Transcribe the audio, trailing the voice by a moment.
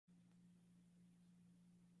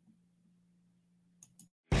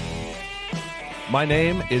My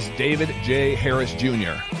name is David J. Harris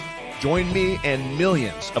Jr. Join me and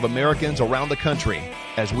millions of Americans around the country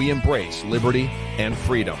as we embrace liberty and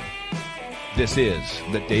freedom. This is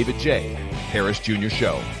the David J. Harris Jr.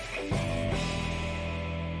 Show.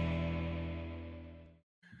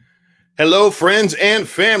 Hello, friends and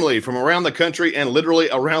family from around the country and literally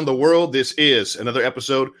around the world. This is another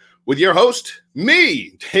episode with your host,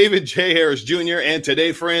 me, David J. Harris Jr. And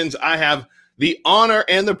today, friends, I have the honor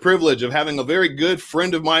and the privilege of having a very good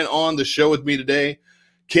friend of mine on the show with me today.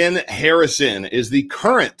 Ken Harrison is the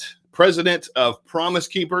current president of Promise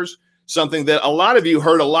Keepers, something that a lot of you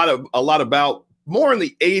heard a lot about more in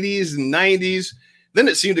the 80s and 90s. Then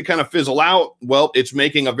it seemed to kind of fizzle out. Well, it's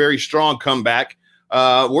making a very strong comeback.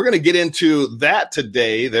 We're going to get into that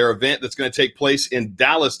today, their event that's going to take place in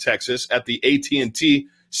Dallas, Texas at the AT&T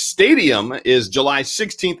Stadium is July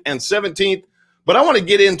 16th and 17th. But I want to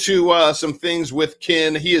get into some things with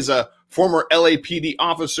Ken. He is a former LAPD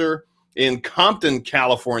officer in Compton,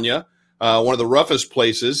 California, one of the roughest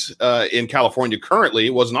places in California currently.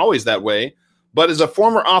 It wasn't always that way. But as a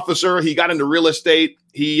former officer, he got into real estate.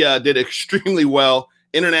 He did extremely well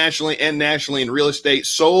internationally and nationally in real estate,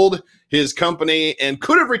 sold his company and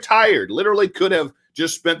could have retired, literally could have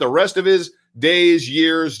just spent the rest of his days,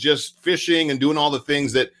 years, just fishing and doing all the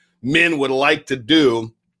things that men would like to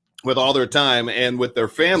do with all their time and with their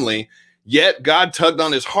family. Yet God tugged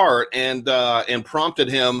on his heart and prompted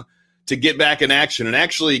him to get back in action, and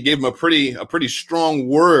actually gave him a pretty strong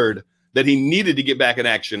word that he needed to get back in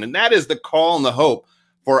action. And that is the call and the hope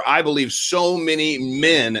for, I believe, so many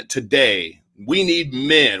men today. We need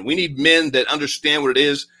men. We need men that understand what it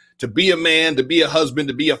is to be a man, to be a husband,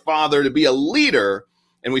 to be a father, to be a leader.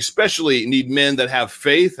 And we especially need men that have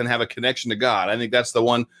faith and have a connection to God. I think that's the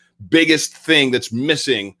one biggest thing that's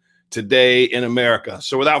missing today in America.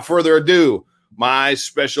 So without further ado, my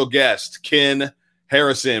special guest, Ken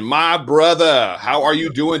Harrison, my brother. How are you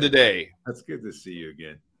doing today? That's good to see you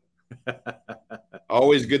again.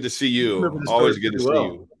 Always good to see you. Always good to see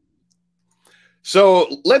you.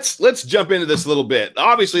 So let's jump into this a little bit.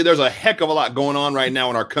 Obviously, there's a heck of a lot going on right now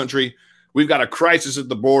in our country. We've got a crisis at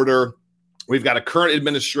the border. We've got a current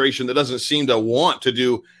administration that doesn't seem to want to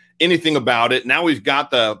do anything about it. Now we've got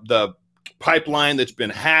the pipeline that's been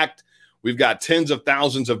hacked. We've got tens of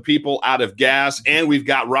thousands of people out of gas, and we've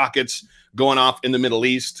got rockets going off in the Middle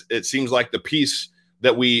East. It seems like the peace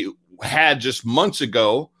that we had just months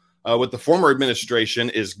ago with the former administration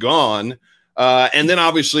is gone. And then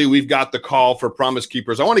obviously we've got the call for Promise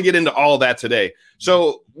Keepers. I want to get into all of that today.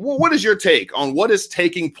 So what is your take on what is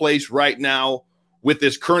taking place right now with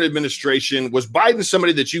this current administration? Was Biden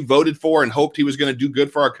somebody that you voted for and hoped he was going to do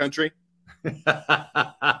good for our country?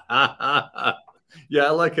 Yeah, I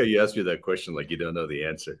like how you asked me that question like you don't know the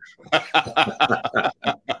answer.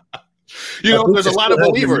 There's a lot of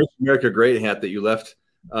believers. America Great hat that you left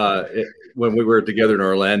when we were together in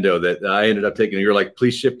Orlando that I ended up taking. You're like,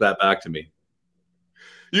 please ship that back to me.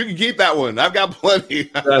 You can keep that one. I've got plenty.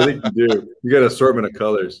 I think you do. You got an assortment of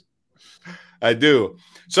colors. I do.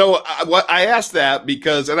 So I asked that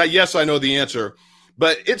because, yes, I know the answer,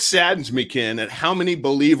 but it saddens me, Ken, at how many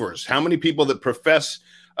believers, how many people that profess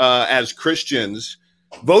as Christians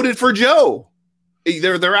voted for Joe.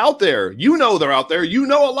 They're out there. They're out there. A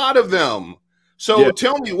lot of them. So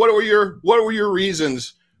Tell me, what were your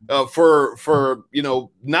reasons for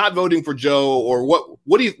not voting for Joe, or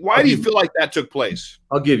why do you feel like that took place?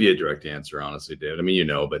 I'll give you a direct answer, honestly, David. I mean,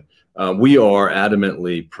 but we are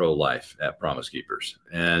adamantly pro-life at Promise Keepers,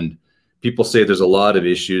 and people say there's a lot of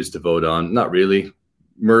issues to vote on. Not really.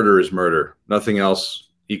 Murder is murder. Nothing else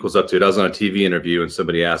equals up to it. I was on a TV interview and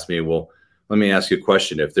somebody asked me, well, let me ask you a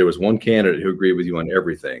question. If there was one candidate who agreed with you on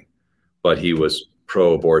everything, but he was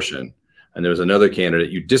pro-abortion, and there was another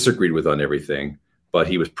candidate you disagreed with on everything, but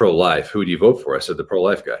he was pro-life, who do you vote for? I said, the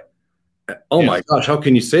pro-life guy. Oh my gosh, how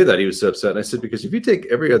can you say that? He was so upset. And I said, because if you take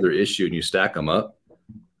every other issue and you stack them up,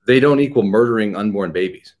 they don't equal murdering unborn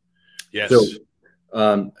babies. Yes.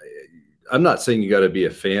 So I'm not saying you got to be a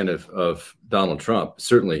fan of Donald Trump.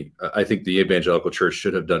 Certainly, I think the evangelical church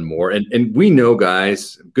should have done more. And we know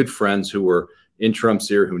guys, good friends who were in Trump's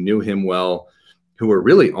ear, who knew him well, who were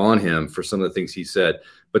really on him for some of the things he said.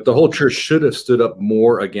 But the whole church should have stood up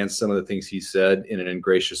more against some of the things he said in an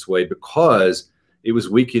ingracious way, because it was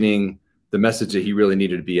weakening the message that he really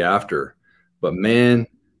needed to be after. But man,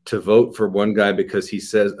 to vote for one guy because he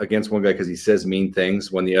says against one guy because he says mean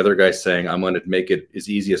things, when the other guy's saying, I'm going to make it as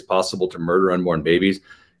easy as possible to murder unborn babies.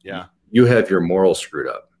 Yeah. You have your morals screwed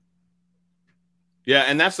up. Yeah.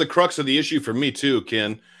 And that's the crux of the issue for me too,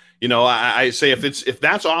 Ken. I say if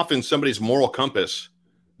that's off in somebody's moral compass,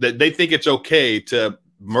 that they think it's okay to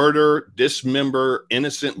murder, dismember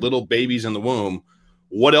innocent little babies in the womb,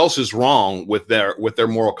 what else is wrong with their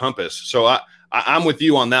moral compass? So I'm with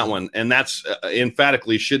you on that one. And that's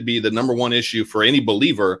emphatically should be the number one issue for any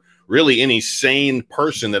believer, really any sane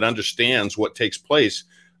person that understands what takes place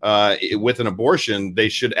with an abortion. They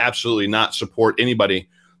should absolutely not support anybody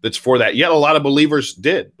that's for that. Yet a lot of believers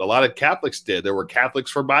did. A lot of Catholics did. There were Catholics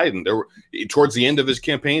for Biden. There were, towards the end of his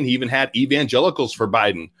campaign, he even had evangelicals for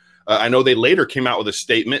Biden. I know they later came out with a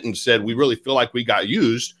statement and said, we really feel like we got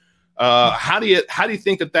used. How do you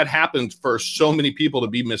think that happened for so many people to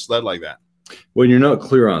be misled like that? When you're not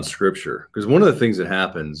clear on scripture, because one of the things that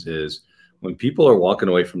happens is when people are walking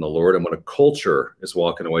away from the Lord and when a culture is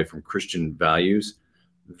walking away from Christian values,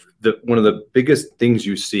 one of the biggest things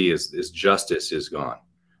you see is justice is gone.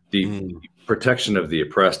 The protection of the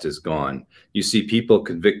oppressed is gone. You see people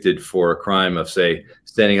convicted for a crime of, say,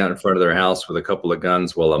 standing out in front of their house with a couple of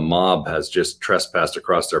guns while a mob has just trespassed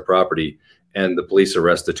across their property, and the police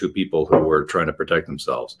arrest the two people who were trying to protect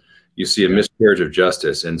themselves. You see a miscarriage of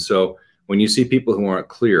justice. And so when you see people who aren't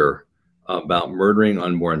clear about murdering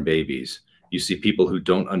unborn babies, you see people who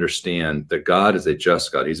don't understand that God is a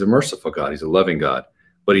just God. He's a merciful God. He's a loving God,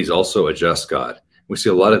 but he's also a just God. We see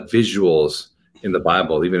a lot of visuals in the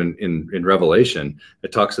Bible, even in Revelation,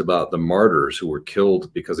 it talks about the martyrs who were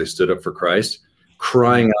killed because they stood up for Christ,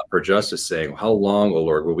 crying out for justice, saying, how long, O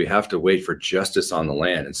Lord, will we have to wait for justice on the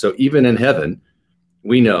land? And so even in heaven,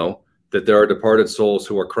 we know that there are departed souls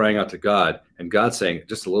who are crying out to God, and God saying,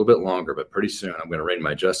 just a little bit longer, but pretty soon I'm going to rain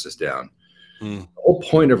my justice down. The whole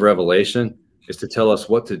point of Revelation is to tell us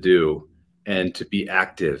what to do and to be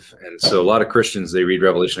active. And so a lot of Christians, they read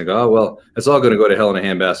Revelation and go, oh, well, it's all going to go to hell in a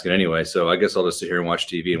handbasket anyway, so I guess I'll just sit here and watch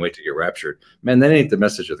TV and wait to get raptured. Man, that ain't the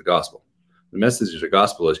message of the gospel. The message of the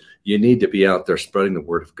gospel is you need to be out there spreading the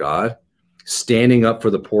word of God, standing up for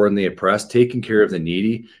the poor and the oppressed, taking care of the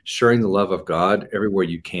needy, sharing the love of God everywhere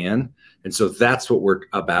you can. And so that's what we're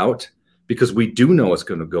about, because we do know it's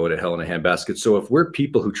going to go to hell in a handbasket. So if we're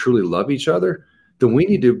people who truly love each other, then we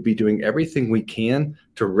need to be doing everything we can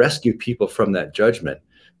to rescue people from that judgment.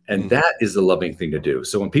 And that is the loving thing to do.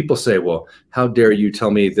 So when people say, well, how dare you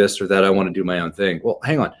tell me this or that, I want to do my own thing. Well,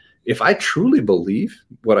 hang on. If I truly believe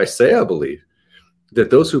what I say I believe,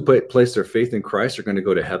 that those who place their faith in Christ are going to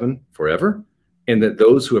go to heaven forever, and that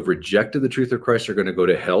those who have rejected the truth of Christ are going to go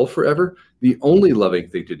to hell forever, the only loving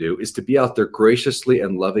thing to do is to be out there graciously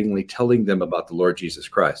and lovingly telling them about the Lord Jesus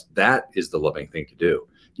Christ. That is the loving thing to do,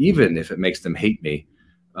 even if it makes them hate me,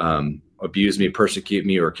 abuse me, persecute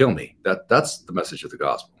me, or kill me. That's the message of the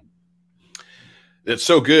gospel. That's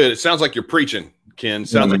so good. It sounds like you're preaching, Ken.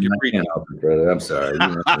 Sounds like you're preaching. Brother. I'm sorry.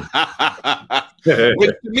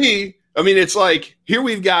 Which to me, I mean, it's like here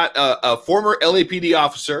we've got a former LAPD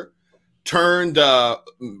officer turned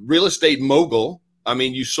real estate mogul. I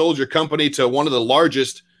mean, you sold your company to one of the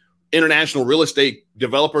largest international real estate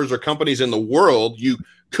developers or companies in the world. You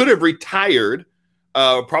could have retired,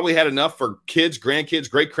 probably had enough for kids, grandkids,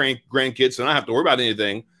 great-grandkids, so not have to worry about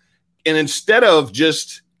anything. And instead of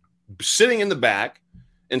just sitting in the back,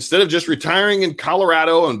 instead of just retiring in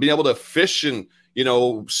Colorado and being able to fish and,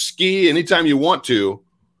 ski anytime you want to,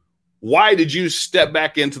 why did you step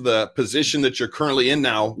back into the position that you're currently in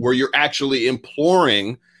now, where you're actually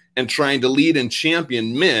imploring and trying to lead and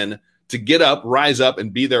champion men to get up, rise up,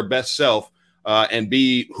 and be their best self and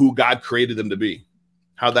be who God created them to be?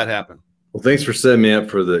 How'd that happen? Well, thanks for setting me up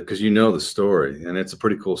for because you know the story, and it's a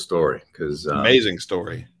pretty cool story. Because amazing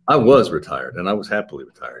story. I was retired, and I was happily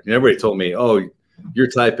retired. And everybody told me, "Oh, you're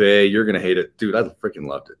type A, you're gonna hate it, dude." I freaking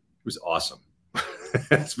loved it. It was awesome,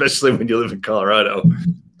 especially when you live in Colorado.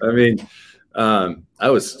 I mean, I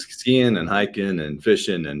was skiing and hiking and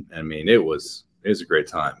fishing, and I mean, it was a great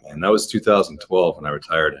time. And that was 2012 when I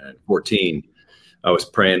retired. And at 14, I was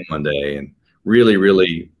praying one day and really,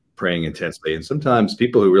 really praying intensely. And sometimes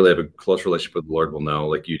people who really have a close relationship with the Lord will know,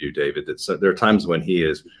 like you do, David, that there are times when He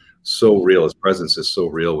is so real, His presence is so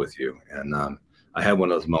real with you. And I had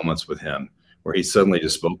one of those moments with Him where He suddenly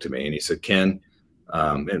just spoke to me and He said, Ken,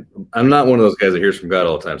 and I'm not one of those guys that hears from God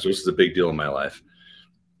all the time, so this is a big deal in my life.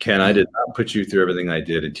 Ken, I did not put you through everything I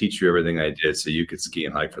did and teach you everything I did so you could ski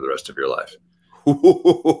and hike for the rest of your life. Yeah.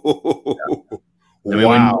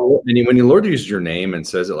 Wow. When the Lord uses your name and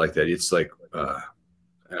says it like that, it's like,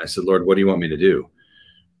 and I said, Lord, what do you want me to do?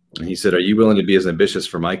 And He said, are you willing to be as ambitious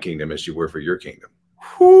for my kingdom as you were for your kingdom?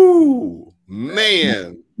 Whoo,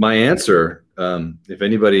 man. My answer, if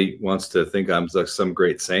anybody wants to think I'm like some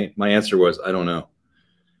great saint, my answer was, I don't know.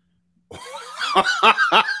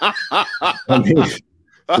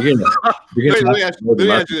 I mean, let me ask you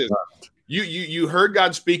this. You heard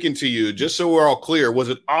God speaking to you, just so we're all clear. Was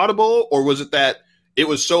it audible, or was it that it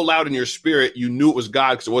was so loud in your spirit, you knew it was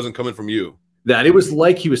God because it wasn't coming from you. That it was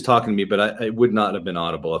like he was talking to me, but it would not have been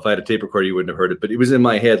audible. If I had a tape recorder, you wouldn't have heard it. But it was in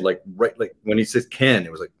my head, like when he says Ken,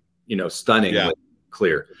 it was like, stunning, like,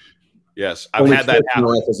 clear. Yes, I've had that happen.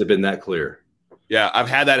 My life has been that clear. Yeah, I've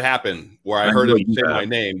had that happen where I heard him say my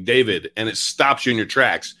name, David, and it stops you in your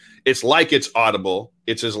tracks. It's like it's audible.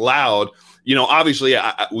 It's as loud. Obviously,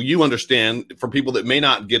 you understand, for people that may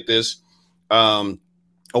not get this, a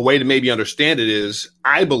way to maybe understand it is,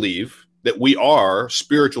 I believe that we are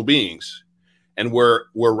spiritual beings, and we're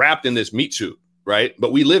wrapped in this meat suit, right?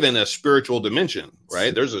 But we live in a spiritual dimension,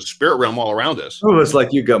 right? There's a spirit realm all around us. Oh, it's like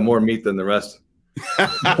you got more meat than the rest.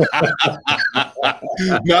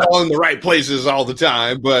 Not all in the right places all the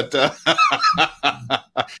time, but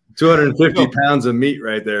 250 pounds of meat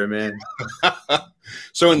right there, man.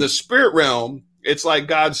 So in the spirit realm, it's like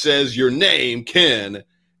God says your name, Ken,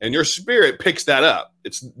 and your spirit picks that up.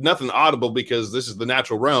 It's nothing audible because this is the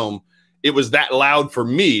natural realm. It was that loud for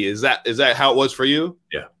me. Is that how it was for you?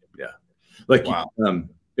 Yeah. Like, wow.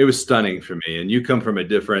 It was stunning for me. And you come from a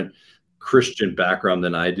different Christian background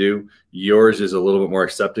than I do. Yours is a little bit more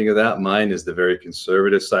accepting of that. Mine is the very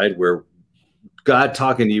conservative side, where God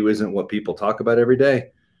talking to you isn't what people talk about every day.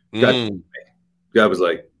 God was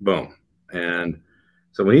like, boom. And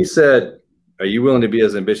so when he said, are you willing to be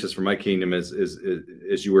as ambitious for my kingdom as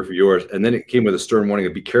you were for yours? And then it came with a stern warning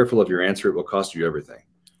of, be careful of your answer. It will cost you everything.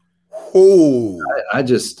 Oh,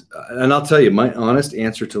 and I'll tell you, my honest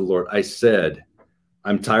answer to the Lord, I said,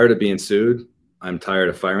 I'm tired of being sued. I'm tired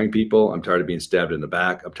of firing people. I'm tired of being stabbed in the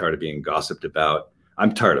back. I'm tired of being gossiped about.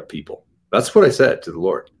 I'm tired of people. That's what I said to the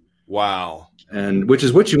Lord. Wow. And which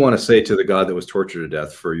is what you want to say to the God that was tortured to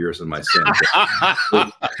death for years of my sin.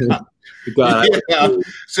 God,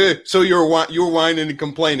 so you're whining and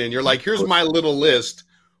complaining. You're like, here's my little list,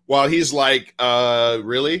 while he's like,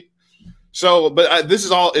 really? So, but this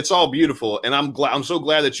is all, it's all beautiful. And I'm so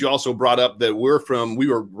glad that you also brought up that we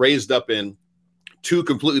were raised up in two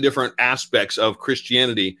completely different aspects of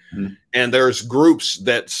Christianity. Mm-hmm. And there's groups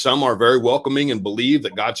that some are very welcoming and believe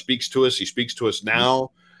that God speaks to us. He speaks to us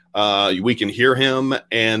now. We can hear him.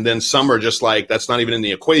 And then some are just like, that's not even in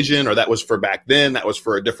the equation, or that was for back then. That was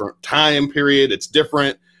for a different time period. It's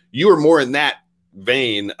different. You are more in that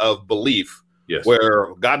vein of belief. Yes.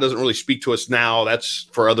 Where God doesn't really speak to us now. That's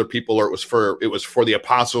for other people, or it was for the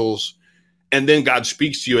apostles. And then God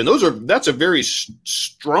speaks to you. And that's a very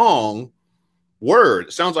strong word.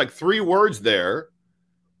 It sounds like 3 words there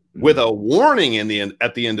with a warning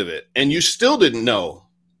at the end of it. And you still didn't know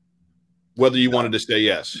whether you wanted to say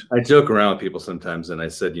yes. I joke around with people sometimes. And I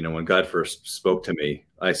said, when God first spoke to me,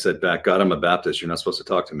 I said back, God, I'm a Baptist. You're not supposed to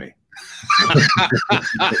talk to me.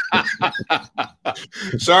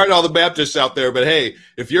 Sorry to all the Baptists out there, but hey,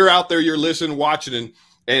 if you're out there, you're listening, watching,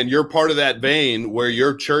 and you're part of that vein where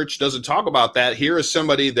your church doesn't talk about that, here is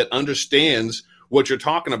somebody that understands what you're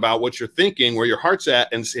talking about, what you're thinking, where your heart's at,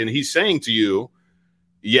 and he's saying to you,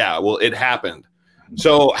 yeah, well, it happened.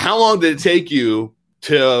 So how long did it take you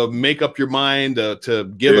to make up your mind,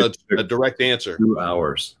 to give a direct answer? 2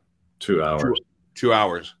 hours. 2 hours. 2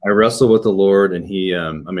 hours. I wrestled with the Lord, and he,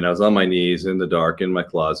 I was on my knees in the dark in my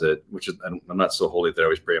closet, which is, I'm not so holy that I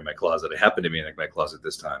always pray in my closet. I happened to be in my closet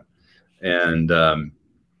this time. And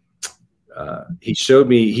he showed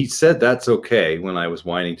me, he said, that's okay, when I was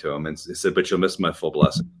whining to him, and he said, but you'll miss my full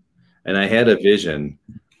blessing. And I had a vision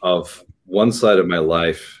of one side of my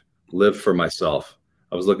life lived for myself.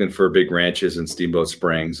 I was looking for big ranches in Steamboat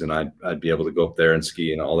Springs, and I'd be able to go up there and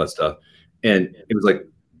ski and all that stuff. And it was like,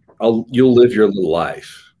 you'll live your little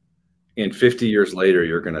life, and 50 years later,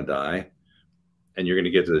 you're going to die, and you're going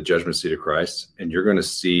to get to the judgment seat of Christ, and you're going to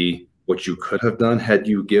see what you could have done had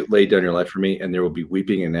you laid down your life for me, and there will be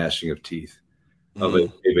weeping and gnashing of teeth of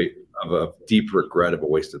a deep regret of a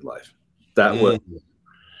wasted life. That was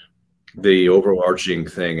the overarching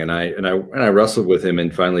thing. And I wrestled with him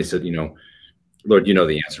and finally said, Lord, you know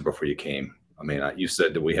the answer before you came. You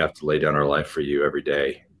said that we have to lay down our life for you every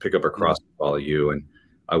day, pick up our cross and follow you. And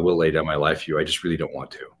I will lay down my life for you. I just really don't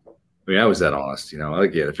want to. I was that honest,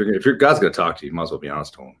 again, if God's going to talk to you, you might as well be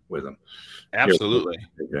honest with him. Absolutely.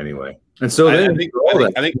 Anyway. And so I think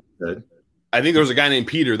there was a guy named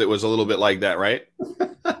Peter that was a little bit like that, right?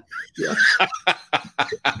 Yeah.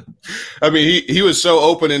 He was so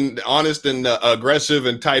open and honest and aggressive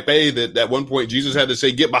and type A that at one point Jesus had to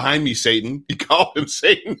say, "Get behind me, Satan." He called him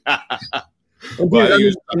Satan. Well,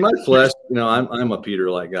 in my flesh, I'm a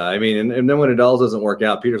Peter-like guy. And then when it all doesn't work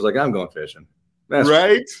out, Peter's like, I'm going fishing. That's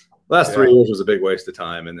right. Last 3 years was a big waste of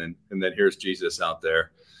time. And then here's Jesus out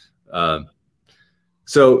there.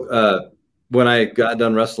 So when I got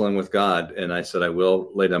done wrestling with God and I said, I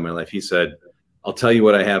will lay down my life, he said, I'll tell you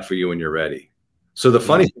what I have for you when you're ready. So the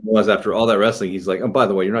funny thing was, after all that wrestling, he's like, oh, by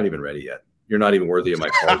the way, you're not even ready yet. You're not even worthy of my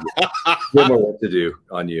call. You have more work to do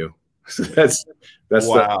on you. So that's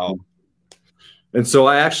wow. And so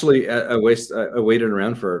I actually I waited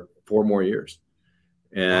around for 4 more years,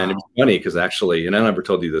 and It was funny because actually, and I never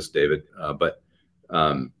told you this, David, but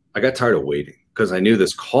I got tired of waiting because I knew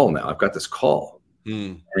this call now. I've got this call,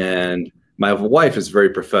 and my wife is very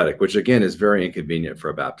prophetic, which again is very inconvenient for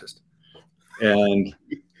a Baptist. And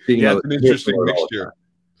it's an interesting mixture.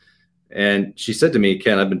 And she said to me,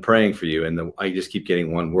 Ken, I've been praying for you, and I just keep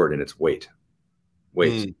getting one word, and it's wait,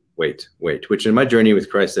 which in my journey with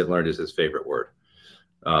Christ I've learned is his favorite word.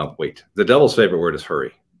 Wait. The devil's favorite word is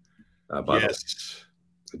hurry. Yes.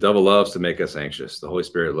 The devil loves to make us anxious. The Holy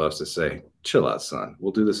Spirit loves to say, chill out, son.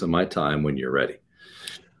 We'll do this in my time when you're ready.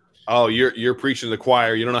 Oh, you're preaching to the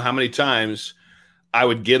choir. You don't know how many times I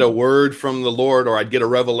would get a word from the Lord, or I'd get a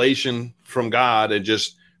revelation from God and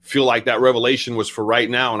just feel like that revelation was for right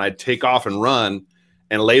now. And I'd take off and run.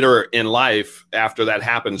 And later in life, after that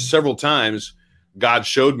happened several times, God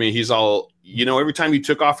showed me, he's all, every time you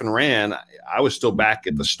took off and ran, I was still back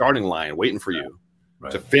at the starting line waiting for you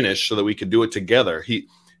to finish so that we could do it together.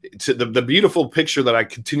 The beautiful picture that I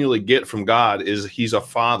continually get from God is he's a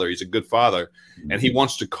father. He's a good father, and he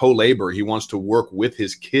wants to co-labor. He wants to work with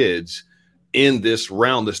his kids in this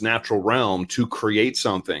realm, this natural realm, to create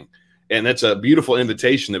something. And that's a beautiful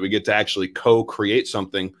invitation that we get to actually co-create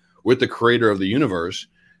something with the creator of the universe.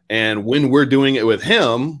 And when we're doing it with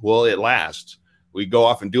him, well, it lasts. We go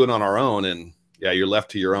off and do it on our own, and you're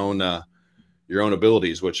left to your own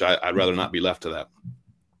abilities, which I'd rather not be left to that.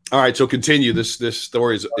 All right, so continue. This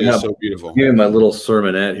story is so beautiful. Give my little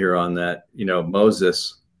sermonette here on that.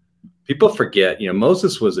 Moses. People forget.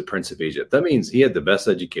 Moses was a prince of Egypt. That means he had the best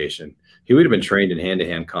education. He would have been trained in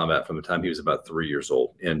hand-to-hand combat from the time he was about 3 years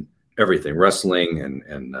old in everything, wrestling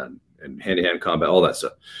and hand-to-hand combat, all that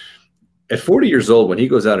stuff. At 40 years old, when he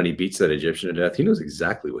goes out and he beats that Egyptian to death, he knows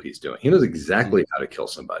exactly what he's doing. He knows exactly how to kill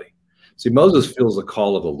somebody. See, Moses feels the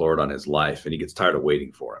call of the Lord on his life, and he gets tired of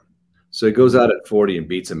waiting for him. So he goes out at 40 and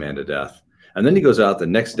beats a man to death. And then he goes out the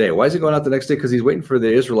next day. Why is he going out the next day? Because he's waiting for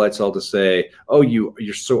the Israelites all to say, oh,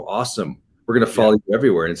 you're so awesome. We're going to follow you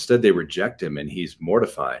everywhere. And instead, they reject him, and he's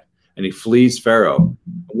mortified. And he flees Pharaoh.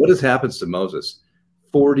 And what happens to Moses?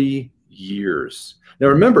 40 years. Now,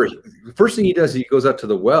 remember, the first thing he does, he goes out to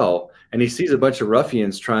the well, and he sees a bunch of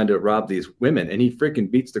ruffians trying to rob these women, and he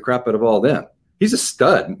freaking beats the crap out of all of them. He's a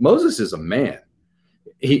stud. Moses is a man.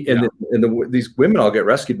 These women all get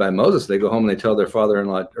rescued by Moses. They go home and they tell their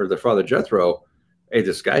father-in-law or their father Jethro, hey,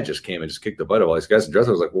 this guy just came and just kicked the butt of all these guys. And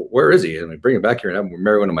Jethro was like, well, where is he? And I bring him back here and have him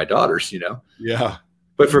marry one of my daughters, Yeah.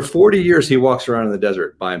 But for 40 years, he walks around in the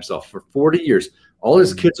desert by himself. For 40 years, all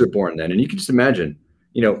his kids are born then. And you can just imagine,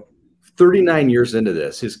 39 years into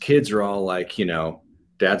this, his kids are all like,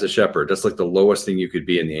 dad's a shepherd. That's like the lowest thing you could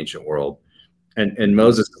be in the ancient world. And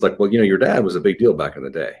Moses is like, well, your dad was a big deal back in the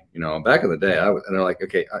day. Back in the day, and they're like,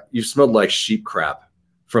 okay, you smelled like sheep crap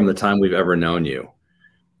from the time we've ever known you.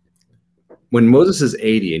 When Moses is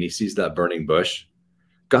 80 and he sees that burning bush,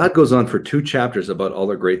 God goes on for 2 chapters about all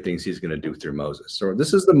the great things he's going to do through Moses. So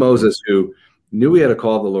this is the Moses who knew he had a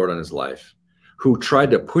call of the Lord on his life, who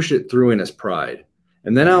tried to push it through in his pride.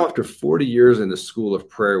 And then now after 40 years in the school of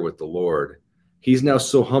prayer with the Lord, he's now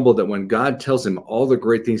so humbled that when God tells him all the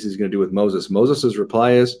great things he's going to do with Moses, Moses'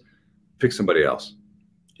 reply is, pick somebody else.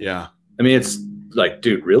 Yeah. I mean, it's like,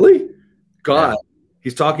 dude, really? God,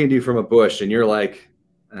 he's talking to you from a bush, and you're like,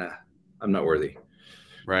 I'm not worthy.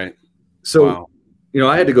 Right. So,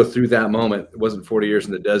 I had to go through that moment. It wasn't 40 years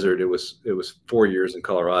in the desert. It was 4 years in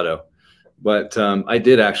Colorado. But I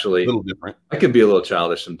did actually. A little different. I can be a little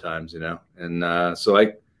childish sometimes, And so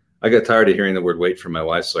I got tired of hearing the word wait from my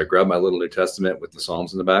wife. So I grabbed my little New Testament with the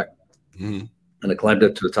Psalms in the back. And I climbed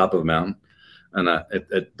up to the top of a mountain and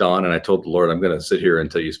at dawn. And I told the Lord, I'm going to sit here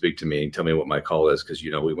until you speak to me and tell me what my call is. Because,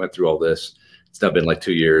 we went through all this. It's now been like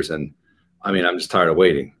 2 years. And I'm just tired of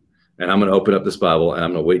waiting. And I'm going to open up this Bible and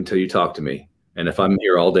I'm going to wait until you talk to me. And if I'm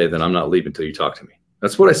here all day, then I'm not leaving until you talk to me.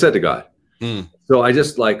 That's what I said to God. So I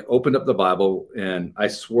just opened up the Bible, and I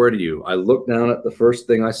swear to you, I looked down at the first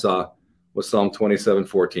thing I saw was Psalm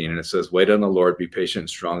 27:14, and it says, wait on the Lord, be patient and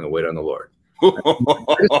strong, and wait on the Lord.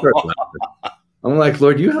 I'm like,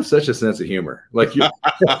 Lord, you have such a sense of humor.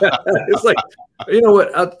 It's like, you know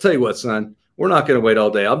what? I'll tell you what, son, we're not going to wait all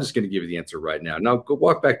day. I'm just going to give you the answer right now. Now go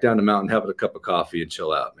walk back down the mountain, have a cup of coffee, and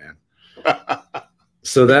chill out, man.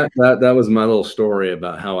 So that was my little story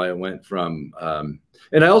about how I went from,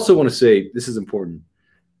 and I also want to say, this is important.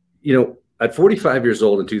 At 45 years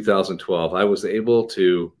old in 2012, I was able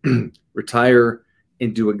to retire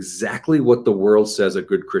and do exactly what the world says a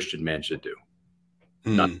good Christian man should do.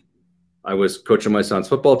 Nothing. I was coaching my son's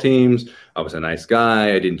football teams. I was a nice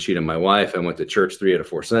guy. I didn't cheat on my wife. I went to church 3 out of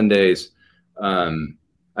 4 Sundays.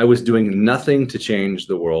 I was doing nothing to change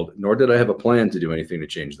the world, nor did I have a plan to do anything to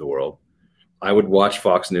change the world. I would watch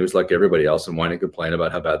Fox News like everybody else and whine and complain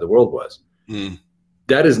about how bad the world was.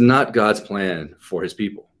 That is not God's plan for his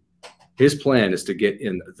people. His plan is to get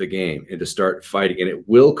in the game and to start fighting, and it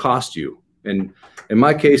will cost you. And in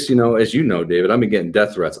my case, as you know, David, I've been getting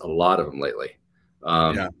death threats, a lot of them lately.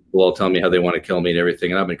 People all tell me how they want to kill me and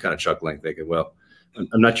everything. And I've been kind of chuckling, thinking, well,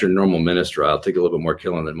 I'm not your normal minister. I'll take a little bit more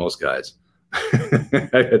killing than most guys. I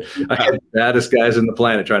had the baddest guys in the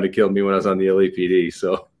planet trying to kill me when I was on the LAPD.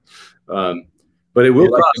 So, but it will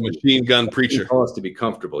cost a machine gun preacher. He called us to be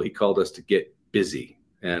comfortable. He called us to get busy,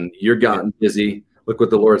 and you're gotten busy. Look what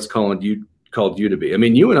the Lord's called you to be. I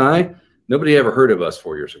mean, you and I, nobody ever heard of us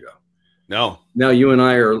 4 years ago. No. Now you and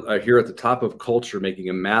I are here at the top of culture, making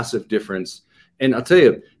a massive difference. And I'll tell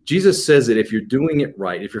you, Jesus says that if you're doing it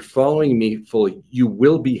right, if you're following me fully, you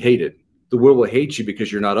will be hated. The world will hate you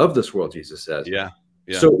because you're not of this world, Jesus says. Yeah.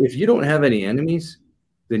 So if you don't have any enemies,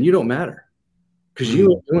 then you don't matter, because you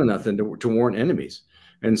ain't doing nothing to warrant enemies.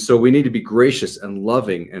 And so we need to be gracious and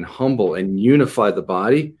loving and humble and unify the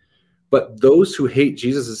body. But those who hate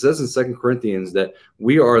Jesus, it says in 2 Corinthians that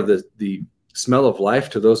we are the smell of life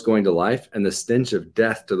to those going to life and the stench of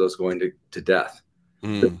death to those going to death.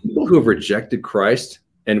 The people who have rejected Christ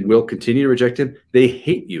and will continue to reject him, they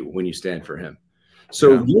hate you when you stand for him.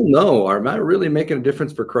 So you'll know, am I really making a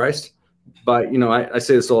difference for Christ? By, I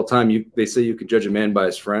say this all the time. They say you can judge a man by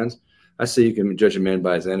his friends. I say you can judge a man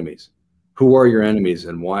by his enemies. Who are your enemies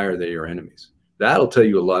and why are they your enemies? That'll tell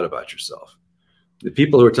you a lot about yourself. The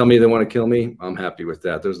people who are telling me they want to kill me, I'm happy with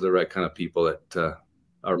that. Those are the right kind of people that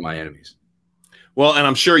are my enemies. Well, and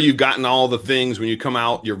I'm sure you've gotten all the things when you come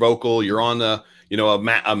out, you're vocal, you're on the,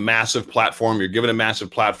 a massive platform. You're given a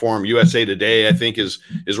massive platform. USA Today, I think, is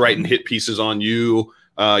writing hit pieces on you.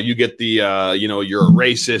 You get the, you're a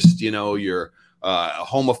racist, you're a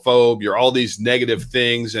homophobe, you're all these negative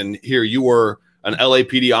things. And here you were an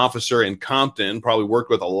LAPD officer in Compton, probably worked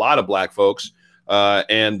with a lot of black folks. But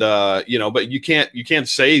you can't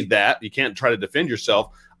say that. You can't try to defend yourself.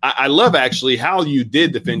 I love actually how you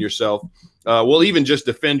did defend yourself. Even just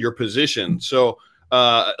defend your position. So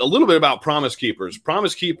a little bit about Promise Keepers.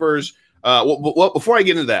 Promise Keepers. Before I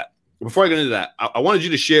get into that, I wanted you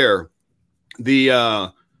to share the.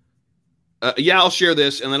 I'll share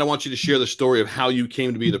this, and then I want you to share the story of how you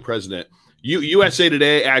came to be the president. USA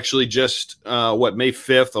Today actually just May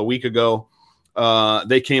 5th, a week ago,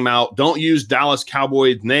 they came out. Don't use Dallas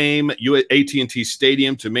Cowboys name AT&T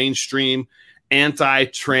Stadium to mainstream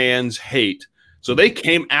anti-trans hate. So they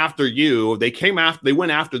came after you. They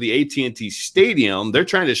went after the AT&T Stadium. They're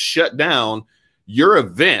trying to shut down your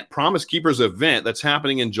event, Promise Keepers event, that's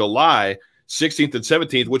happening in July 16th and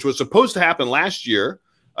 17th, which was supposed to happen last year.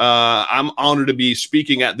 I'm honored to be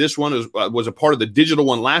speaking at this one. It was a part of the digital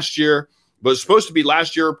one last year, but it's supposed to be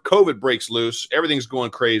last year. COVID breaks loose. Everything's going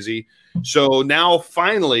crazy. So now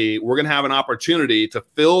finally we're going to have an opportunity to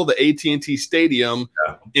fill the AT&T Stadium.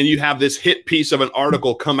 And you have this hit piece of an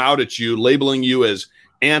article come out at you, labeling you as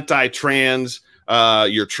anti-trans,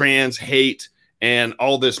 your trans hate, and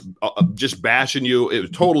all this just bashing you. It was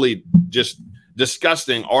totally just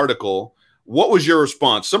disgusting article. What was your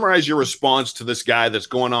response? Summarize your response to this guy that's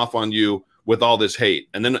going off on you with all this hate.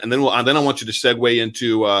 And then I want you to segue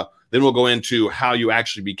into, then we'll go into how you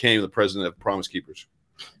actually became the president of Promise Keepers.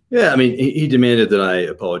 Yeah, I mean, he demanded that I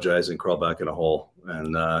apologize and crawl back in a hole.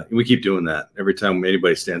 And we keep doing that. Every time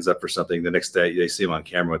anybody stands up for something, the next day they see him on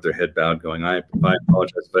camera with their head bowed going, I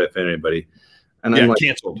apologize if I offend anybody. And I'm like,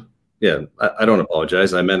 canceled. Yeah, I don't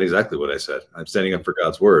apologize. I meant exactly what I said. I'm standing up for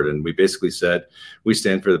God's word. And we basically said we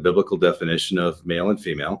stand for the biblical definition of male and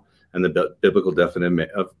female and the biblical definition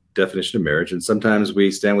of marriage. And sometimes we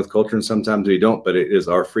stand with culture and sometimes we don't, but it is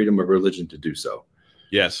our freedom of religion to do so.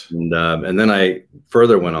 Yes. And then I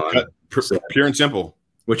further went on. Pure and simple.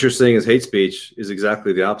 What you're saying is hate speech is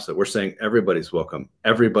exactly the opposite. We're saying everybody's welcome.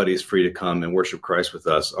 Everybody's free to come and worship Christ with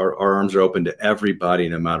us. Our arms are open to everybody,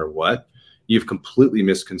 no matter what. You've completely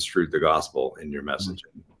misconstrued the gospel in your message.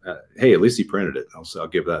 Hey, at least he printed it. I'll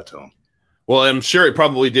give that to him. Well, I'm sure it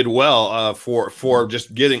probably did well for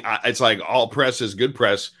just getting. It's like all press is good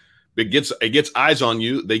press. It gets eyes on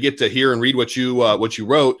you. They get to hear and read what you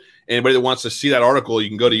wrote. Anybody that wants to see that article, you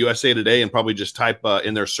can go to USA Today and probably just type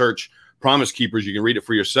in their search Promise Keepers. You can read it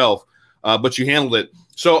for yourself. But you handled it.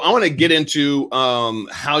 So I want to get into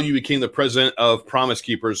how you became the president of Promise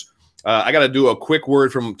Keepers. I got to do a quick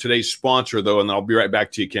word from today's sponsor, though, and I'll be right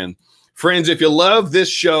back to you, Ken. Friends, if you love this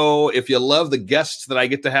show, if you love the guests that I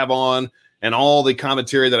get to have on and all the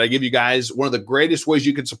commentary that I give you guys, one of the greatest ways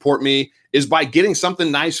you can support me is by getting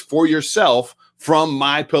something nice for yourself from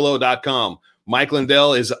mypillow.com. Mike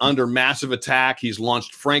Lindell is under massive attack. He's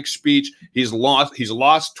launched Frank's Speech. He's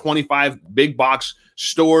lost 25 big box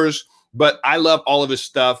stores, but I love all of his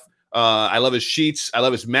stuff. I love his sheets. I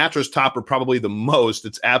love his mattress topper probably the most.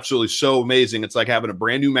 It's absolutely so amazing. It's like having a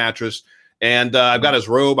brand new mattress. And I've got his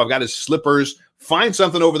robe. I've got his slippers. Find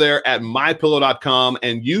something over there at mypillow.com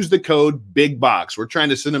and use the code BIGBOX. We're trying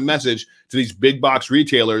to send a message to these big box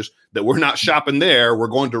retailers that we're not shopping there. We're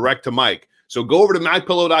going direct to Mike. So go over to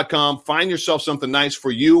mypillow.com, find yourself something nice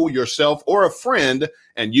for you, yourself, or a friend,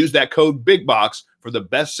 and use that code BIGBOX for the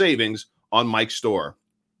best savings on Mike's store.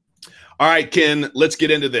 All right, Ken, let's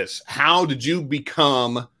get into this. How did you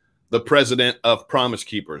become the president of Promise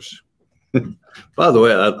Keepers? By the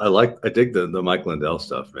way, I dig the Mike Lindell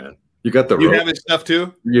stuff, man. You got the robe? You have his stuff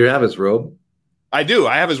too? You have his robe? I do.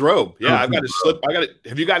 I have his robe. Yeah, I've got his slip.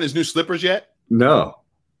 Have you gotten his new slippers yet? No.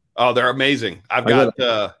 Oh, they're amazing.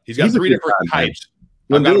 He's got three different types.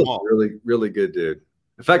 I've got them all. Really, really good dude.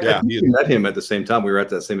 In fact, I think we met him at the same time. We were at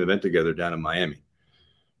that same event together down in Miami.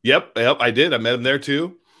 Yep, I did. I met him there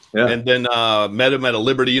too. Yeah. And then met him at a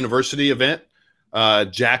Liberty University event.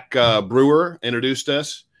 Jack Brewer introduced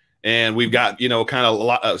us, and we've got kind of a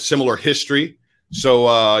lot similar history.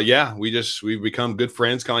 So we've become good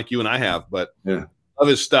friends, kind of like you and I have. But yeah. Love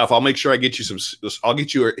his stuff. I'll make sure I get you I'll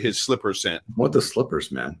get you his slippers sent. I want the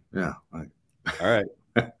slippers, man. Yeah. All right.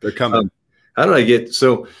 They're coming. How did I get?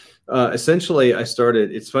 So essentially I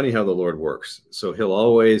started, it's funny how the Lord works. So he'll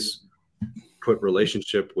always put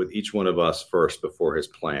relationship with each one of us first before his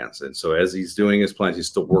plans. And so as he's doing his plans, he's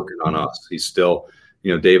still working on us. He's still,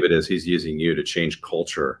 David, he's using you to change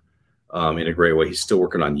culture in a great way. He's still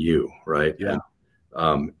working on you. Right. Yeah.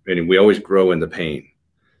 And we always grow in the pain.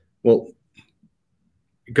 Well,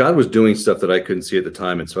 God was doing stuff that I couldn't see at the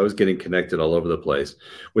time. And so I was getting connected all over the place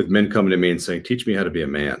with men coming to me and saying, teach me how to be a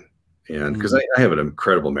man. And because I have an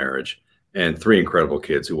incredible marriage and 3 incredible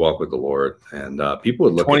kids who walk with the Lord. And people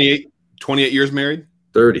would look 28 years married?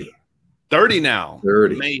 30. 30 now.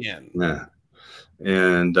 30. Man. Yeah.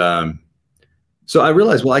 And so I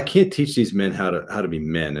realized, well, I can't teach these men how to be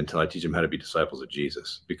men until I teach them how to be disciples of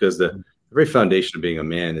Jesus, because the very foundation of being a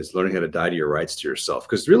man is learning how to die to your rights to yourself.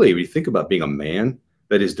 Because really, when you think about being a man,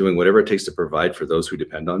 that is doing whatever it takes to provide for those who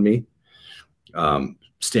depend on me,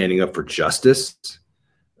 standing up for justice,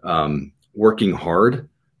 working hard.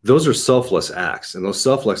 Those are selfless acts. And those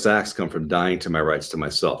selfless acts come from dying to my rights to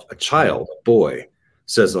myself. A child, a boy,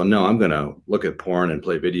 says, oh, no, I'm going to look at porn and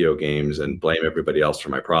play video games and blame everybody else for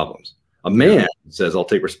my problems. A man says, I'll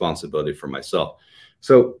take responsibility for myself.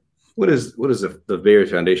 So what is the very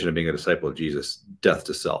foundation of being a disciple of Jesus? Death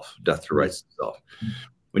to self, death to rights to self.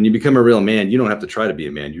 When you become a real man, you don't have to try to be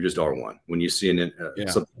a man. You just are one. When you see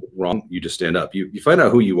something wrong, you just stand up. You find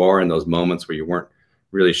out who you are in those moments where you weren't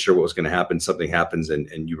really sure what was going to happen. Something happens and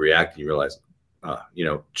you react and you realize,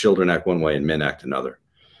 children act one way and men act another.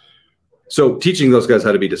 So teaching those guys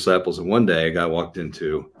how to be disciples. And one day a guy walked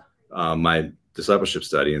into my discipleship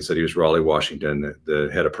study and said he was Raleigh, Washington, the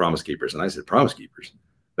head of Promise Keepers. And I said, Promise Keepers?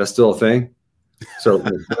 That's still a thing? So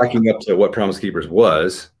backing up to what Promise Keepers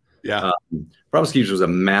was. Yeah. Promise Keepers was a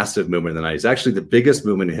massive movement in the 90s, actually the biggest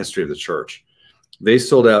movement in the history of the church. They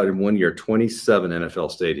sold out in 1 year 27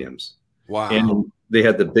 NFL stadiums. Wow. And they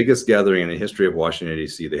had the biggest gathering in the history of Washington,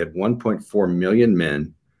 D.C. They had 1.4 million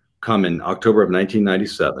men come in October of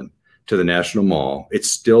 1997 to the National Mall.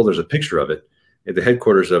 There's a picture of it at the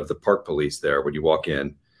headquarters of the Park Police there. When you walk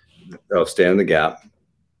in, they'll stand in the gap.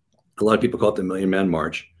 A lot of people call it the Million Man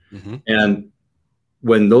March. Mm-hmm. And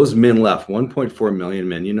when those men left, 1.4 million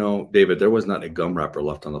men, David, there was not a gum wrapper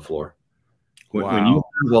left on the floor. When you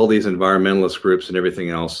have all these environmentalist groups and everything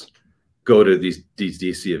else go to these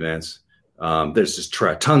DC events, there's just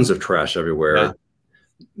tons of trash everywhere. Yeah.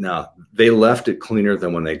 Now, they left it cleaner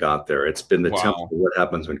than when they got there. It's been the template of what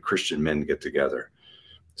happens when Christian men get together.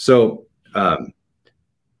 So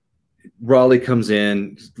Raleigh comes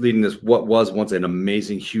in leading this, what was once an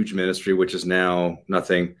amazing, huge ministry, which is now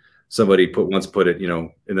nothing. Somebody once put it,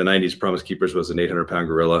 in the 90s, Promise Keepers was an 800-pound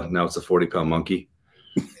gorilla. Now it's a 40-pound monkey.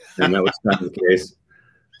 And that was not the case.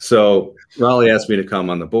 So Raleigh asked me to come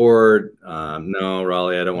on the board. No,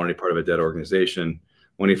 Raleigh, I don't want any part of a dead organization.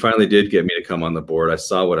 When he finally did get me to come on the board, I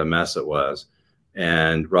saw what a mess it was.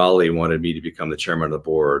 And Raleigh wanted me to become the chairman of the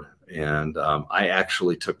board. And I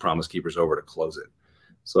actually took Promise Keepers over to close it.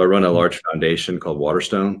 So I run a large foundation called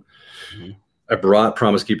Waterstone. Mm-hmm. I brought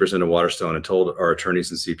Promise Keepers into Waterstone and told our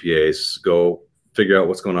attorneys and CPAs, go figure out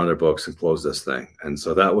what's going on in their books and close this thing. And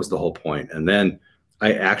so that was the whole point. And then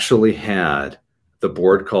I actually had the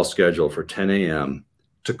board call scheduled for 10 a.m.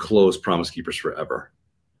 to close Promise Keepers forever.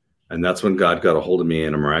 And that's when God got a hold of me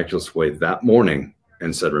in a miraculous way that morning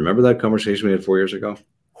and said, remember that conversation we had 4 years ago?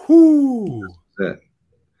 Whoo. That's it.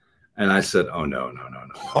 And I said, oh, no.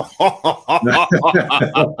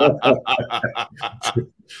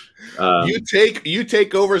 You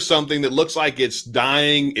take over something that looks like it's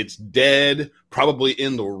dying, it's dead, probably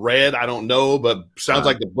in the red. I don't know, but sounds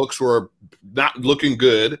like the books were not looking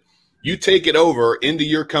good. You take it over into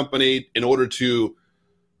your company in order to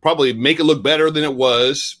probably make it look better than it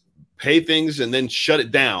was, pay things, and then shut it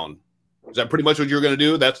down. Is that pretty much what you were going to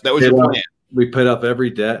do? That was your plan. We paid off every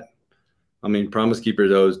debt. I mean, Promise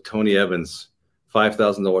Keepers owes Tony Evans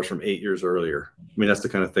 $5,000 from 8 years earlier. I mean, that's the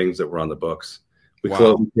kind of things that were on the books. We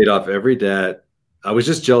paid off every debt. I was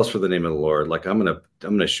just jealous for the name of the Lord. Like, I'm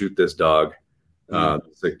gonna shoot this dog,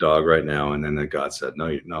 sick dog right now. And then God said, no,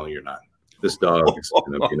 you're not. This dog is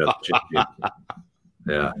going to be another champion.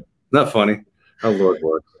 Yeah, not funny how the Lord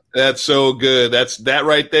works. That's so good. That's that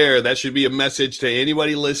right there. That should be a message to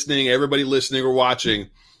anybody listening, everybody listening or watching.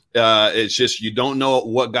 It's just you don't know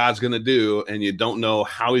what God's going to do, and you don't know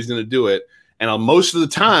how He's going to do it. And most of the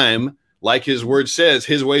time, like His word says,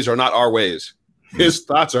 His ways are not our ways. His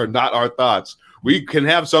thoughts are not our thoughts. We can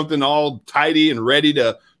have something all tidy and ready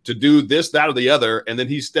to do this, that, or the other, and then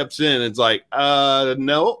He steps in and it's like,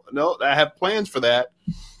 no, I have plans for that.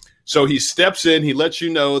 So He steps in. He lets you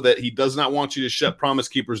know that He does not want you to shut Promise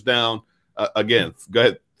Keepers down. Again, go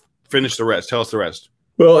ahead, finish the rest. Tell us the rest.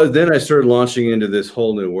 Well, then I started launching into this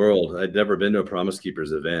whole new world. I'd never been to a Promise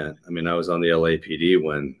Keepers event. I mean, I was on the LAPD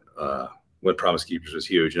when Promise Keepers was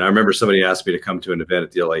huge. And I remember somebody asked me to come to an event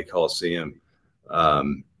at the LA Coliseum.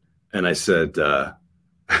 And I said,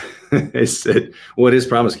 what is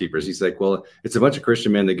Promise Keepers? He's like, well, it's a bunch of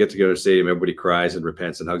Christian men that get together at a stadium. Everybody cries and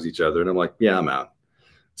repents and hugs each other. And I'm like, yeah, I'm out.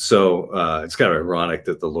 So it's kind of ironic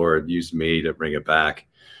that the Lord used me to bring it back.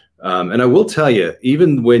 And I will tell you,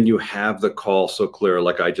 even when you have the call so clear,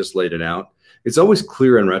 like I just laid it out, it's always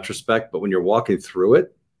clear in retrospect, but when you're walking through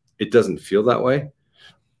it, it doesn't feel that way.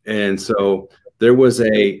 And so there was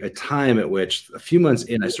a time at which a few months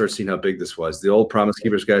in, I started seeing how big this was. The old Promise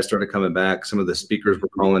Keepers guys started coming back. Some of the speakers were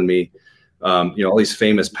calling me, all these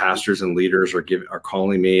famous pastors and leaders are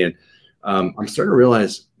calling me. And I'm starting to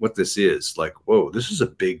realize what this is. Like, whoa, this is a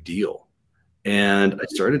big deal. And I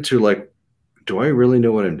started to like, do I really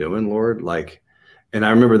know what I'm doing, Lord? Like, and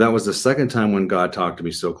I remember that was the second time when God talked to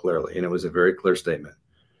me so clearly. And it was a very clear statement.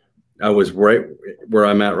 I was right where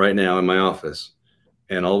I'm at right now in my office.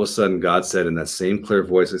 And all of a sudden, God said in that same clear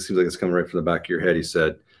voice, it seems like it's coming right from the back of your head. He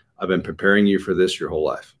said, I've been preparing you for this your whole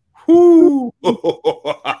life. Whoo! Yeah.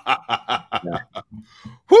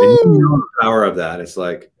 Woo! And you know the power of that. It's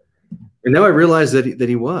like, and now I realize that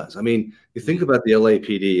he was. I mean, you think about the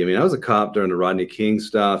LAPD. I mean, I was a cop during the Rodney King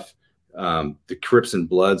stuff, the Crips and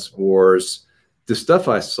Bloods wars, the stuff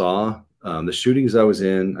I saw, the shootings I was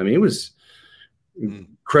in. I mean, it was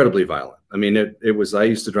incredibly violent. I mean, it was, I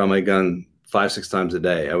used to draw my gun 5-6 times a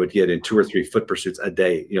day. I would get in 2 or 3 foot pursuits a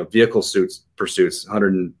day, vehicle pursuits,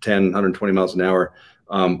 110, 120 miles an hour,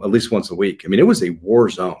 at least once a week. I mean, it was a war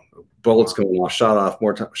zone. Bullets going off, shot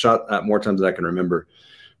at more times than I can remember.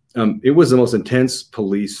 It was the most intense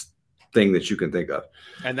police thing that you can think of.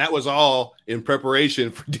 And that was all in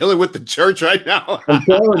preparation for dealing with the church right now. I'm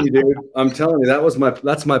telling you, dude. I'm telling you,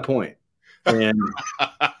 that's my point. And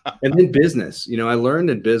then business. I learned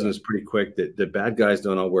in business pretty quick that bad guys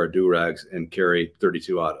don't all wear do-rags and carry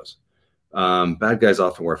 32 autos. Bad guys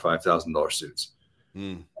often wear $5,000 suits.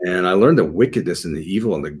 And I learned the wickedness and the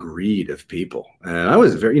evil and the greed of people. And I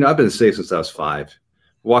was I've been saved since I was 5,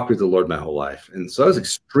 walked with the Lord my whole life. And so I was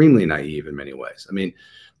extremely naive in many ways. I mean,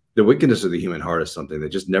 the wickedness of the human heart is something that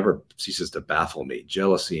just never ceases to baffle me.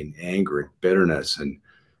 Jealousy and anger and bitterness and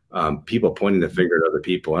people pointing the finger at other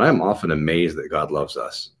people. And I'm often amazed that God loves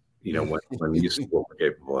us, when we see what we're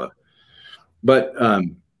capable of. But,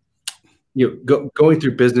 going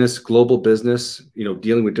through business, global business,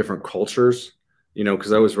 dealing with different cultures,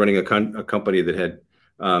 because I was running a company that had,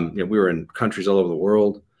 we were in countries all over the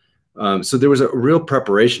world. So there was a real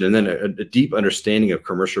preparation and then a deep understanding of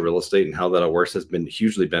commercial real estate and how that all works has been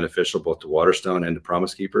hugely beneficial both to Waterstone and to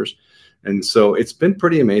Promise Keepers. And so it's been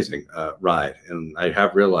pretty amazing ride. And I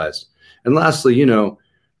have realized. And lastly,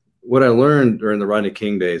 what I learned during the Rodney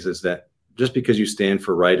King days is that just because you stand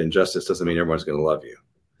for right and justice doesn't mean everyone's going to love you.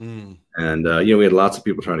 And, we had lots of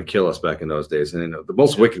people trying to kill us back in those days. And the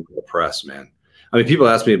most wicked was the press, man. I mean, people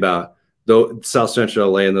ask me about South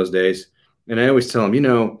Central LA in those days. And I always tell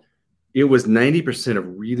them, it was 90%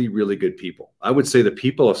 of really, really good people. I would say the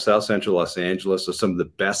people of South Central Los Angeles are some of the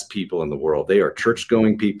best people in the world. They are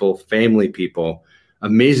church-going people, family people,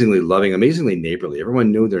 amazingly loving, amazingly neighborly.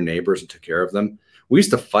 Everyone knew their neighbors and took care of them. We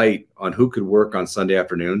used to fight on who could work on Sunday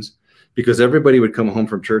afternoons because everybody would come home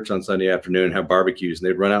from church on Sunday afternoon and have barbecues, and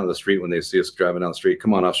they'd run out on the street when they see us driving down the street.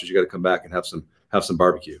 Come on, officers, you got to come back and have some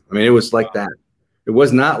barbecue. I mean, it was like that. It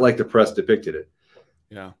was not like the press depicted it.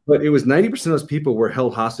 Yeah. But it was 90% of those people were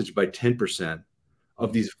held hostage by 10%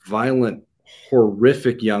 of these violent,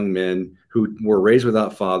 horrific young men who were raised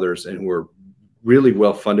without fathers and who were really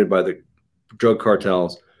well funded by the drug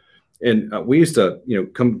cartels. And we used to,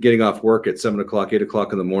 come getting off work at 7 o'clock, 8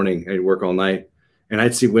 o'clock in the morning. I'd work all night. And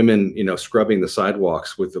I'd see women, scrubbing the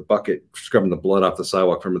sidewalks with a bucket, scrubbing the blood off the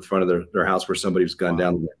sidewalk from in front of their house where somebody was gunned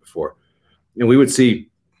down the night before. And we would see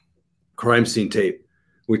crime scene tape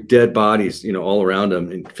with dead bodies, all around them,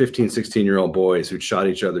 and 15, 16-year-old boys who'd shot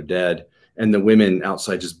each other dead, and the women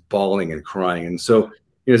outside just bawling and crying. And so,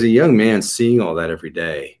 as a young man seeing all that every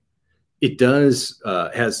day, it does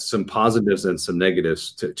has some positives and some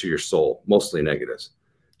negatives to your soul, mostly negatives.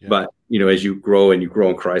 Yeah. But, as you grow in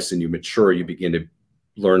Christ and you mature, you begin to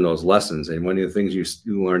learn those lessons. And one of the things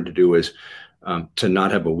you learn to do is to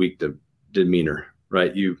not have a weak demeanor,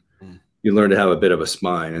 right? You learn to have a bit of a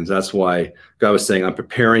spine. And that's why God was saying, I'm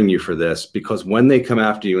preparing you for this, because when they come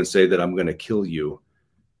after you and say that I'm going to kill you,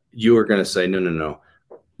 you are going to say, no.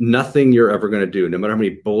 Nothing you're ever going to do, no matter how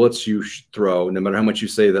many bullets you throw, no matter how much you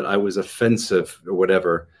say that I was offensive or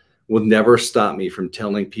whatever, will never stop me from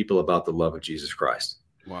telling people about the love of Jesus Christ.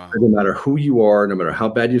 Wow. No matter who you are, no matter how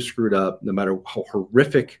bad you screwed up, no matter how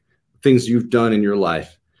horrific things you've done in your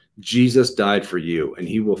life, Jesus died for you, and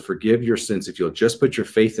he will forgive your sins if you'll just put your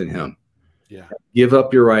faith in him. Yeah. Give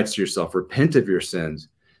up your rights to yourself, repent of your sins.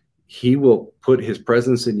 He will put his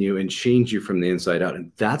presence in you and change you from the inside out.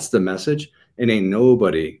 And that's the message. And ain't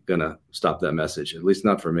nobody gonna stop that message, at least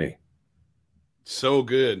not for me. So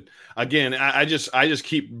good. Again, I just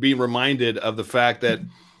keep being reminded of the fact that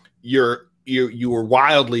you were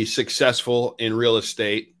wildly successful in real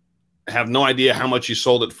estate. I have no idea how much you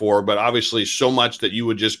sold it for, but obviously so much that you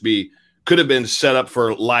would just could have been set up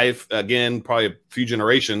for life again, probably a few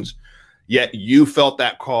generations. Yet you felt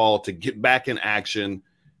that call to get back in action,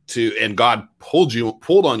 and God pulled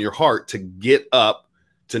on your heart to get up,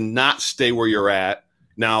 to not stay where you're at.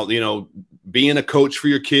 Now, being a coach for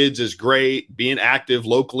your kids is great. Being active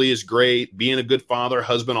locally is great. Being a good father,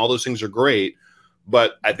 husband, all those things are great.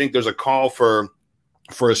 But I think there's a call for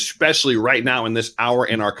especially right now in this hour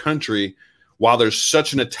in our country, while there's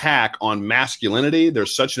such an attack on masculinity,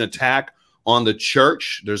 there's such an attack on the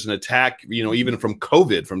church. There's an attack, even from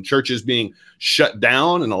COVID, from churches being shut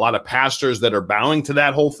down, and a lot of pastors that are bowing to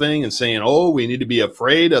that whole thing and saying, oh, we need to be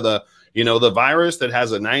afraid of the virus that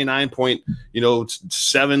has a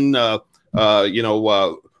 99.7,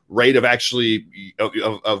 rate of actually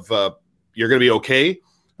of you're going to be okay,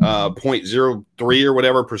 0.03 or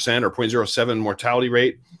whatever percent, or 0.07 mortality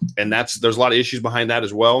rate. And there's a lot of issues behind that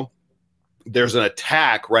as well. There's an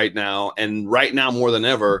attack right now, and right now more than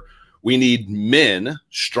ever, we need men,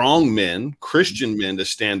 strong men, Christian men to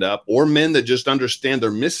stand up, or men that just understand they're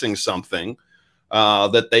missing something,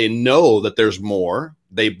 that they know that there's more.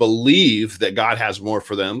 They believe that God has more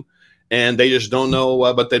for them, and they just don't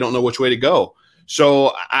know, but they don't know which way to go.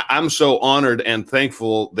 So I'm so honored and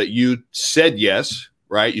thankful that you said yes,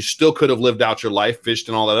 right? You still could have lived out your life, fished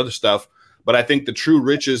and all that other stuff. But I think the true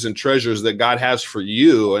riches and treasures that God has for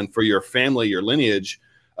you and for your family, your lineage,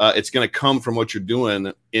 it's going to come from what you're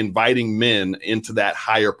doing, inviting men into that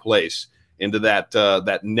higher place, into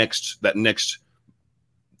that next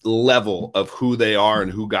level of who they are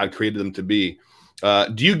and who God created them to be.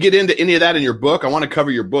 Do you get into any of that in your book? I want to cover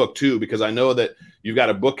your book too, because I know that you've got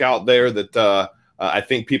a book out there that I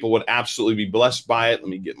think people would absolutely be blessed by it. Let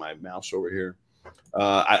me get my mouse over here.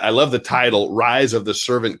 I love the title, Rise of the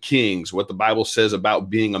Servant Kings, what the Bible says about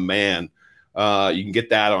being a man. You can get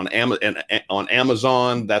that on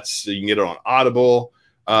Amazon. You can get it on Audible.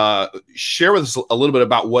 Share with us a little bit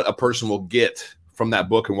about what a person will get from that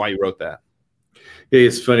book and why you wrote that. Yeah,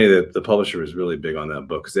 it's funny that the publisher was really big on that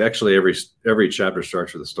book, because actually every chapter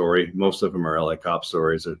starts with a story. Most of them are LA cop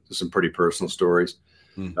stories. There's some pretty personal stories.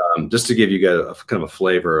 Just to give you guys a kind of a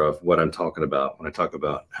flavor of what I'm talking about when I talk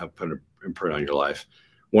about how to put an imprint on your life.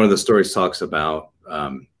 One of the stories talks about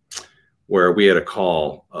where we had a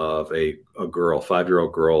call of a girl,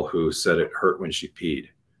 5-year-old girl, who said it hurt when she peed.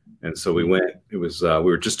 And so we went. It was we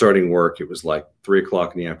were just starting work. It was like 3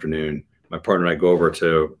 o'clock in the afternoon. My partner and I go over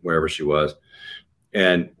to wherever she was.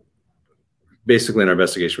 And basically in our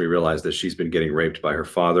investigation, we realized that she's been getting raped by her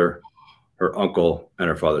father, her uncle, and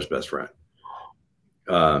her father's best friend.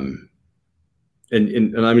 And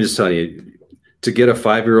I'm just telling you, to get a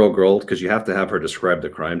 5-year-old girl, because you have to have her describe the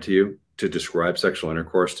crime to you, to describe sexual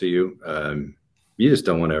intercourse to you, you just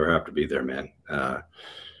don't want to ever have to be there, man.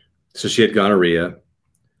 So she had gonorrhea.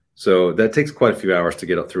 So that takes quite a few hours to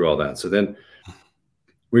get through all that. So then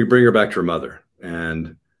we bring her back to her mother.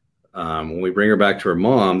 And when we bring her back to her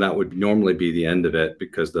mom, that would normally be the end of it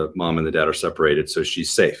because the mom and the dad are separated. So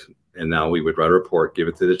she's safe. And now we would write a report, give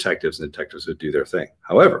it to the detectives, and the detectives would do their thing.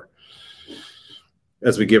 However,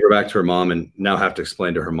 as we give her back to her mom and now have to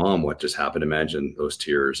explain to her mom what just happened, imagine those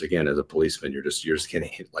tears. Again, as a policeman, you're just getting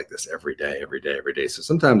hit like this every day. So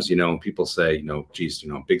sometimes, people say, geez,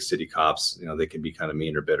 big city cops, they can be kind of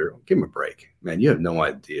mean or bitter. Give them a break, man. You have no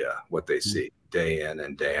idea what they see day in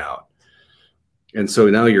and day out. And so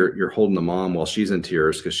now you're holding the mom while she's in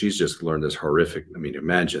tears because she's just learned this horrific. I mean,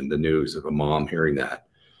 imagine the news of a mom hearing that.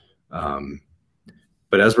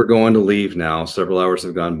 But as we're going to leave now, several hours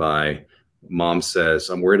have gone by. Mom says,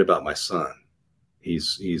 I'm worried about my son.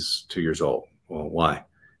 He's 2 years old. Well, why?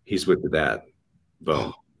 He's with the dad.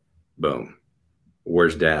 Boom. Boom.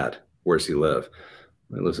 Where's dad? Where's he live?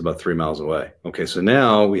 He lives about 3 miles away. Okay, so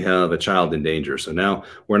now we have a child in danger. So now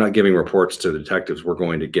we're not giving reports to the detectives. We're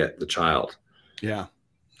going to get the child. Yeah.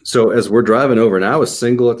 So as we're driving over, and I was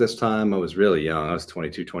single at this time. I was really young. I was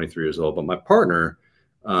 22, 23 years old. But my partner,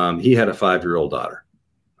 he had a 5-year-old daughter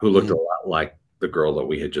who looked a lot like the girl that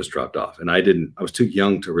we had just dropped off. And I was too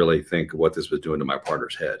young to really think what this was doing to my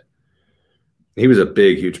partner's head. He was a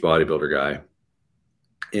big, huge bodybuilder guy.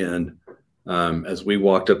 And as we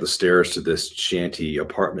walked up the stairs to this shanty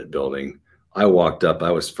apartment building, I walked up, I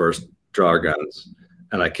was first, draw our guns,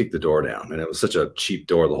 and I kicked the door down. And it was such a cheap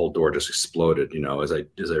door. The whole door just exploded, as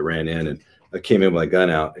I ran in, and I came in with my gun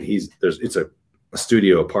out, and it's a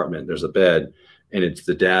studio apartment. There's a bed, and it's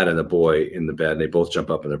the dad and the boy in the bed, and they both jump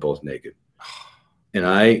up and they're both naked. And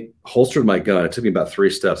I holstered my gun. It took me about 3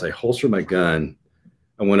 steps. I holstered my gun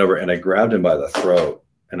and went over and I grabbed him by the throat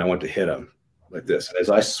and I went to hit him like this. And as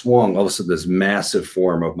I swung, all of a sudden this massive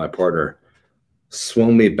form of my partner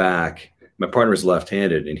swung me back. My partner was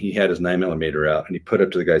left-handed and he had his 9mm out and he put it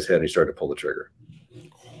up to the guy's head and he started to pull the trigger.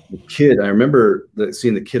 The kid, I remember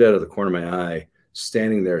seeing the kid out of the corner of my eye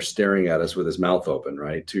standing there staring at us with his mouth open,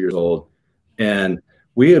 right? 2 years old. And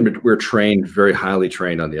we're trained, very highly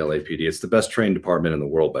trained on the LAPD. It's the best trained department in the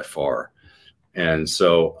world by far. And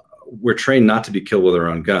so we're trained not to be killed with our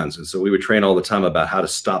own guns. And so we would train all the time about how to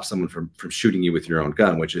stop someone from shooting you with your own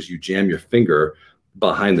gun, which is you jam your finger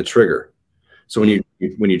behind the trigger. So when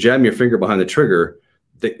you jam your finger behind the trigger,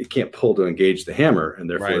 it can't pull to engage the hammer and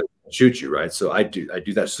therefore it shoot you, right? So I do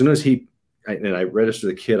that. As soon as I register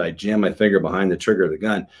the kid, I jam my finger behind the trigger of the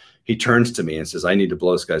gun. He turns to me and says, I need to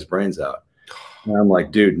blow this guy's brains out. And I'm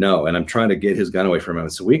like, dude, no. And I'm trying to get his gun away from him.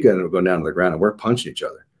 So we go down to the ground and we're punching each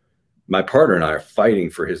other. My partner and I are fighting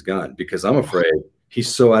for his gun because I'm afraid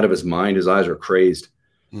he's so out of his mind. His eyes are crazed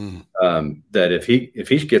that if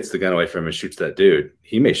he gets the gun away from him and shoots that dude,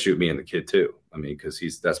 he may shoot me and the kid too. I mean, because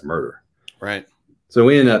that's murder. Right. So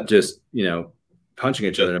we end up just, punching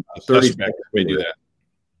each other. The suspect may do that.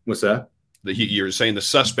 What's that? You're saying the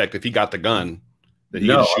suspect, if he got the gun, that he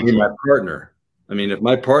my partner. I mean, if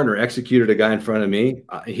my partner executed a guy in front of me,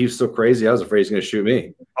 he was so crazy, I was afraid he's going to shoot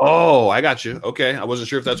me. Oh, I got you. Okay. I wasn't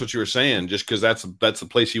sure if that's what you were saying, just because that's the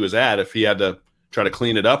place he was at. If he had to try to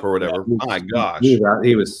clean it up or whatever. Yeah, my gosh.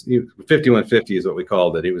 He was 5150 is what we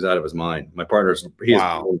called it. He was out of his mind. My partner's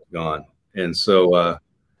gone. And so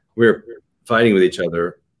we were fighting with each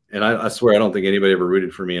other. And I swear, I don't think anybody ever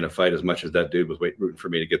rooted for me in a fight as much as that dude was rooting for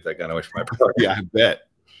me to get that gun away from my partner. Yeah, I bet.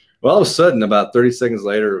 Well, all of a sudden, about 30 seconds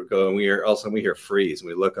later, all of a sudden we hear freeze, and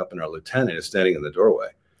we look up, and our lieutenant is standing in the doorway.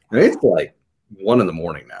 And it's like 1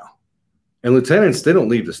 a.m. now, and lieutenants, they don't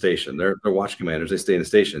leave the station. They're watch commanders. They stay in the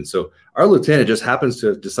station. So our lieutenant just happens to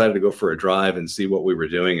have decided to go for a drive and see what we were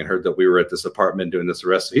doing, and heard that we were at this apartment doing this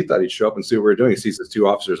arrest. So he thought he'd show up and see what we were doing. He sees the 2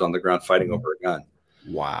 officers on the ground fighting over a gun.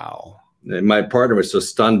 Wow. And my partner was so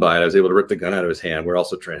stunned by it, I was able to rip the gun out of his hand. We're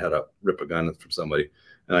also trained how to rip a gun from somebody,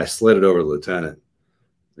 and I slid it over to the lieutenant.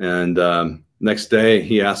 And next day,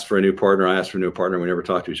 he asked for a new partner. I asked for a new partner. We never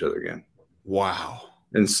talked to each other again. Wow.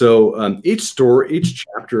 And so each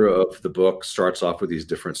chapter of the book starts off with these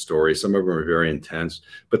different stories. Some of them are very intense,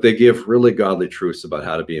 but they give really godly truths about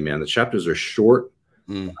how to be a man. The chapters are short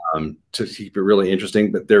to keep it really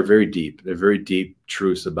interesting, but they're very deep. They're very deep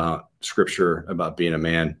truths about scripture, about being a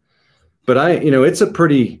man. But it's a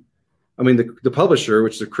pretty... the publisher,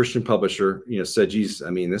 which is a Christian publisher, said, geez,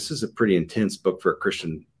 this is a pretty intense book for a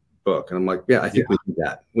Christian book. And I'm like, yeah, I think we need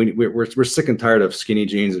that. We're sick and tired of skinny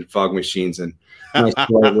jeans and fog machines and nice,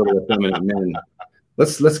 bright, little effeminate men.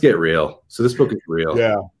 Let's get real. So this book is real.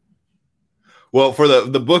 Yeah. Well, for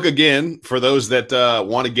the book, again, for those that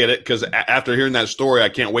want to get it, because after hearing that story, I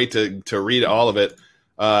can't wait to read all of it.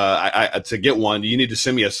 To get one, you need to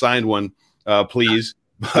send me a signed one, please.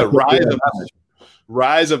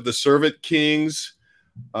 Rise of the Servant Kings,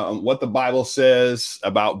 what the Bible says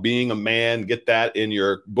about being a man. Get that in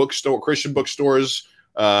your bookstore, Christian bookstores,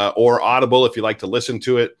 or Audible if you like to listen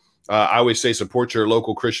to it. I always say support your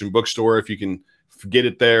local Christian bookstore if you can get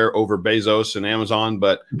it there over Bezos and Amazon.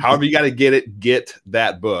 But however you got to get it, get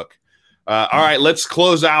that book. All right, let's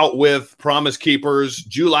close out with Promise Keepers,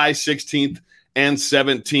 July 16th and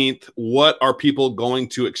 17th. What are people going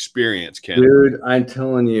to experience, Ken? Dude, I'm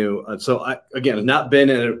telling you. So I, again, have not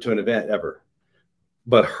been to an event ever,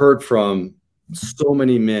 but heard from so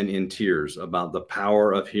many men in tears about the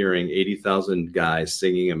power of hearing 80,000 guys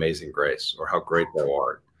singing Amazing Grace or How Great Thou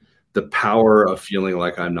Art. The power of feeling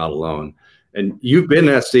like I'm not alone. And you've been in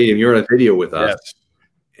that stadium. You're in a video with us, yes,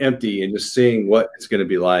 empty, and just seeing what it's going to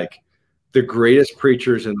be like. The greatest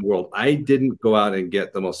preachers in the world. I didn't go out and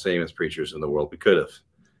get the most famous preachers in the world. We could have.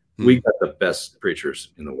 We got the best preachers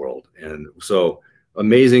in the world. And so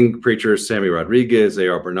amazing preachers, Sammy Rodriguez,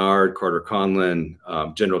 A.R. Bernard, Carter Conlon,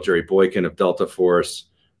 General Jerry Boykin of Delta Force,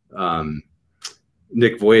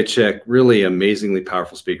 Nick Vujicic, really amazingly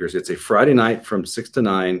powerful speakers. It's a Friday night from 6 to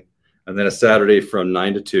 9, and then a Saturday from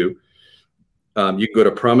 9 to 2. You can go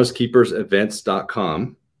to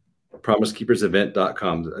promisekeepersevents.com,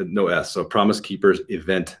 promisekeepersevent.com, no S, so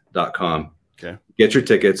promisekeepersevent.com. Okay. Get your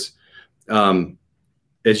tickets.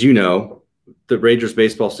 As you know, the Rangers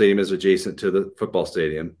baseball stadium is adjacent to the football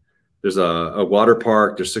stadium. There's a water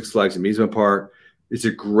park. There's Six Flags amusement park. It's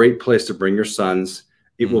a great place to bring your sons.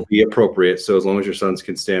 It will be appropriate. So as long as your sons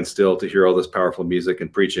can stand still to hear all this powerful music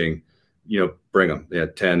and preaching, bring them. They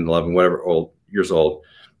had 10, 11, whatever years old.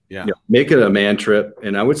 Yeah. Make it a man trip.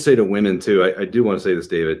 And I would say to women too, I do want to say this,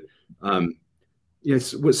 David, some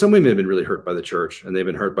women have been really hurt by the church, and they've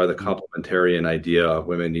been hurt by the complementarian idea of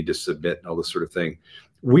women need to submit and all this sort of thing.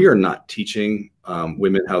 We are not teaching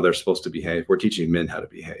women how they're supposed to behave. We're teaching men how to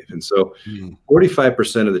behave. And so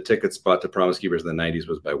 45% of the tickets bought to Promise Keepers in the 90s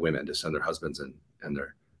was by women to send their husbands and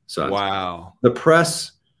their sons. Wow. The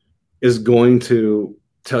press is going to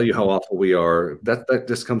tell you how awful we are. That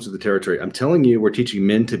just comes with the territory. I'm telling you, we're teaching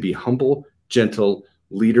men to be humble, gentle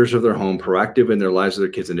leaders of their home, proactive in their lives of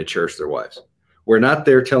their kids, and to cherish their wives. We're not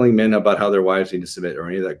there telling men about how their wives need to submit or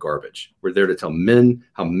any of that garbage. We're there to tell men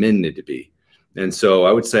how men need to be. And so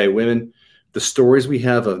I would say, women, the stories we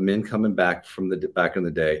have of men coming back from back in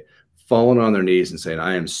the day, falling on their knees and saying,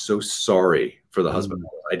 I am so sorry for the husband.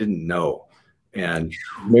 I didn't know. And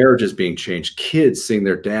marriages being changed, kids seeing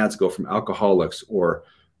their dads go from alcoholics or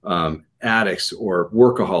addicts or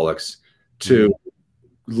workaholics to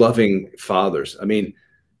loving fathers. I mean,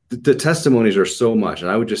 the testimonies are so much. And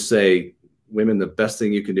I would just say, women, the best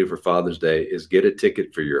thing you can do for Father's Day is get a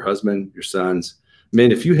ticket for your husband, your sons.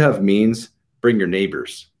 Men, if you have means, bring your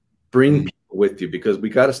neighbors, bring people with you, because we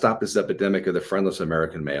got to stop this epidemic of the friendless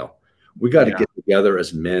American male. We got to get together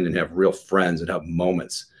as men and have real friends and have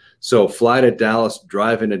moments. So fly to Dallas,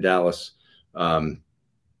 drive into Dallas,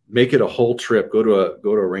 make it a whole trip, go to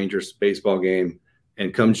a Rangers baseball game,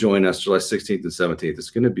 and come join us July 16th and 17th.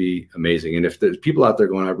 It's going to be amazing. And if there's people out there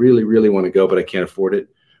going, I really, really want to go, but I can't afford it,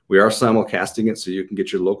 we are simulcasting it, so you can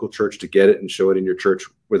get your local church to get it and show it in your church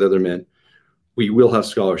with other men. We will have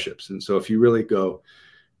scholarships. And so if you really go,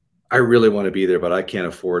 I really want to be there, but I can't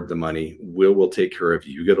afford the money, we'll take care of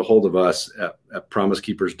you. You get a hold of us at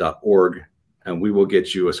promisekeepers.org, and we will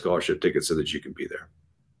get you a scholarship ticket so that you can be there.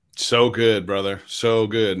 So good, brother. So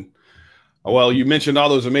good. Well, you mentioned all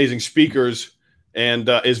those amazing speakers. And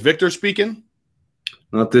is Victor speaking?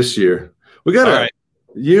 Not this year. We got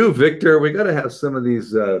to, Victor, we got to have some of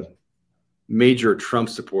these major Trump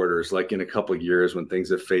supporters, like in a couple of years when things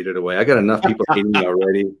have faded away. I got enough people hating me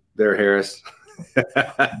already there, Harris.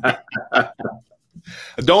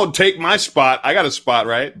 Don't take my spot. I got a spot,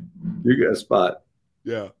 right? You got a spot.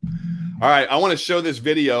 Yeah. All right. I want to show this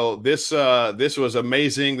video. This was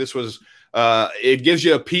amazing. This was it gives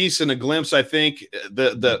you a piece and a glimpse. I think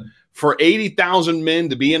for 80,000 men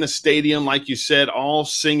to be in a stadium, like you said, all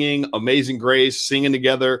singing Amazing Grace, singing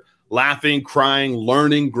together, laughing, crying,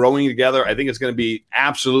 learning, growing together. I think it's going to be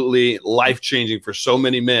absolutely life-changing for so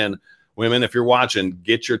many men. Women, if you're watching,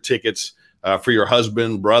 get your tickets for your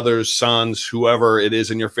husband, brothers, sons, whoever it is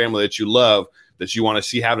in your family that you love, that you want to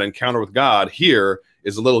see have an encounter with God. Here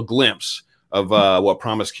is a little glimpse of what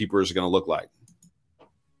Promise Keepers are going to look like.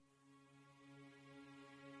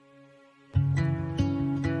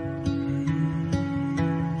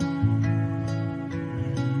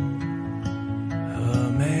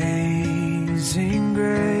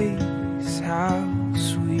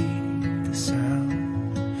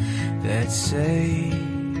 that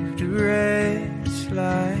saved a wretch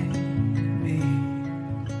like me.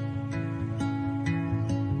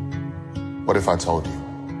 What if I told you,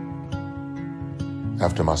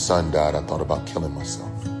 after my son died, I thought about killing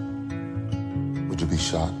myself? Would you be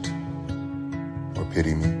shocked, or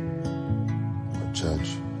pity me, or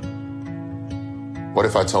judge? What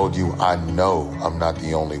if I told you I know I'm not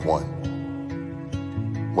the only one?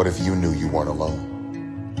 What if you knew you weren't alone?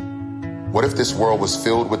 What if this world was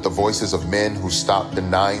filled with the voices of men who stopped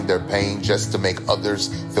denying their pain just to make others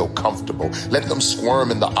feel comfortable? Let them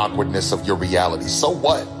squirm in the awkwardness of your reality. So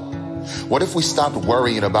what? What if we stopped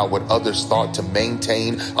worrying about what others thought to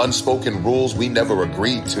maintain unspoken rules we never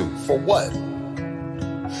agreed to? For what?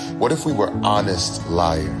 What if we were honest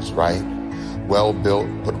liars, right? Well-built,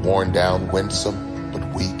 but worn down, winsome,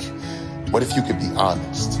 but weak? What if you could be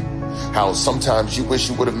honest? How sometimes you wish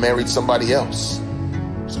you would have married somebody else,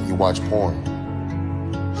 so you watch porn.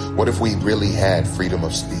 What if we really had freedom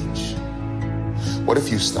of speech? What if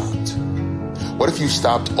you stopped? What if you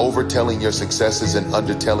stopped overtelling your successes and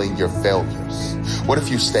undertelling your failures? What if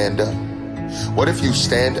you stand up? What if you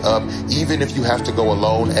stand up even if you have to go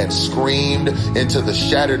alone and screamed into the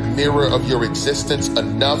shattered mirror of your existence,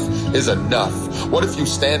 enough is enough? What if you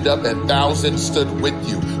stand up and thousands stood with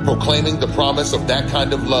you, proclaiming the promise of that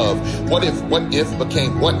kind of love? What if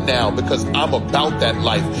became what now? Because I'm about that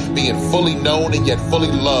life, being fully known and yet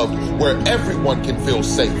fully loved, where everyone can feel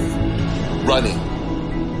safe, running,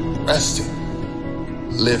 resting,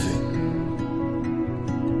 living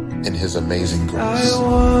in his amazing grace. I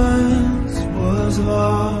once was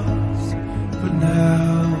lost, but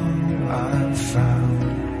now I'm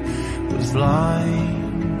found. Was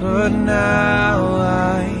blind, but now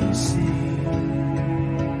I see.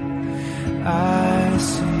 I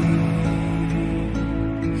see.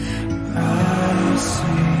 I see.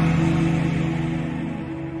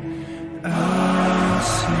 I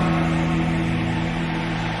see.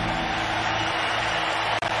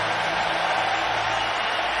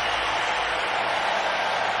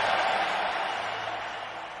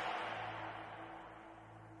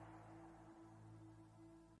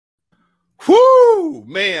 Whoo,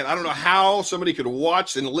 man, I don't know how somebody could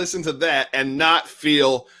watch and listen to that and not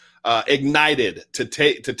feel ignited to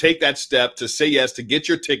take that step, to say yes, to get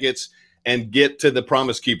your tickets and get to the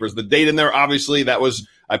Promise Keepers. The date in there, obviously,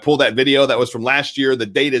 I pulled that video. That was from last year. The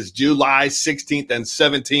date is July 16th and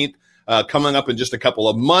 17th, coming up in just a couple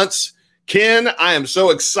of months. Ken, I am so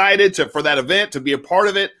excited for that event, to be a part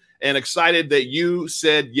of it, and excited that you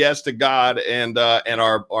said yes to God and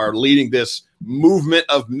are leading this movement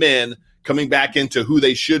of men coming back into who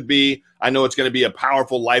they should be. I know it's going to be a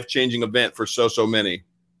powerful, life-changing event for so many.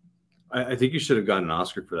 I think you should have gotten an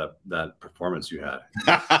Oscar for that performance you had.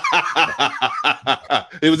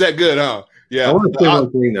 It was that good, huh? Yeah. I want to say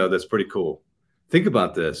one thing, though, that's pretty cool. Think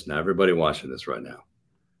about this now, everybody watching this right now.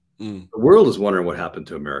 The world is wondering what happened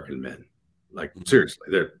to American men. Like,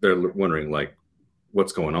 seriously, they're wondering, like,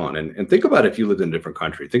 what's going on. And think about if you lived in a different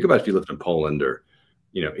country. Think about if you lived in Poland or,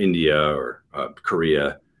 India or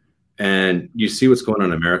Korea. And you see what's going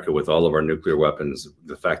on in America with all of our nuclear weapons,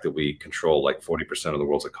 the fact that we control like 40% of the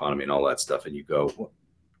world's economy and all that stuff. And you go,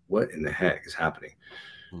 what in the heck is happening?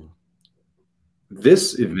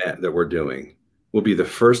 This event that we're doing will be the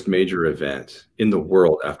first major event in the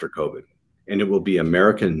world after COVID. And it will be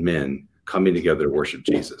American men coming together to worship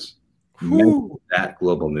Jesus. Imagine that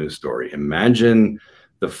global news story. Imagine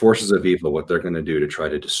the forces of evil, what they're going to do to try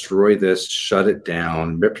to destroy this, shut it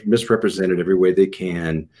down, misrepresent it every way they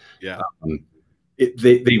can. Yeah.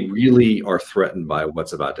 They really are threatened by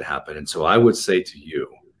what's about to happen. And so I would say to you,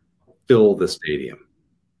 fill the stadium.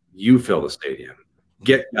 You fill the stadium.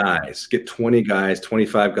 Get guys, get 20 guys,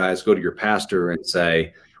 25 guys, go to your pastor and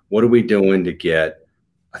say, what are we doing to get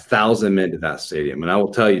 1,000 men to that stadium? And I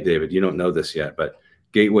will tell you, David, you don't know this yet, but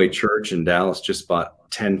Gateway Church in Dallas just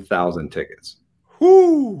bought 10,000 tickets.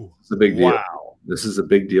 Whoo! It's a big deal. Wow. This is a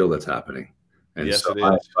big deal that's happening. And yes, so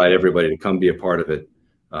I invite everybody to come be a part of it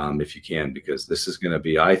if you can, because this is going to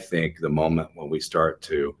be, I think, the moment when we start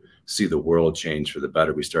to see the world change for the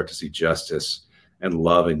better. We start to see justice and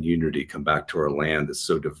love and unity come back to our land that's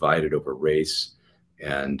so divided over race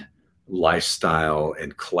and lifestyle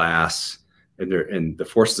and class. And the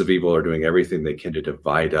forces of evil are doing everything they can to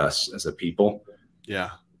divide us as a people.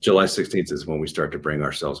 Yeah. July 16th is when we start to bring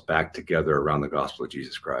ourselves back together around the gospel of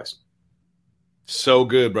Jesus Christ. So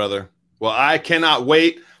good, brother. Well, I cannot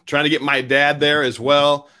wait. I'm trying to get my dad there as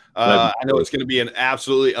well. I know it's going to be an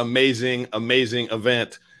absolutely amazing, amazing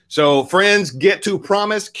event. So, friends, get to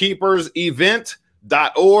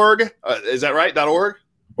promisekeepersevent.org. Is that right? .org?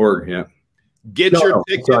 Org, yeah. Get your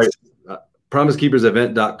tickets.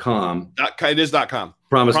 PromiseKeepersEvent.com. It is .com.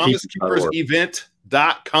 PromiseKeepers.org.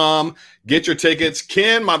 PromiseKeepersEvent.com. Get your tickets.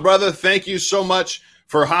 Ken, my brother, thank you so much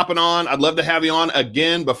for hopping on. I'd love to have you on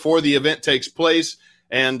again before the event takes place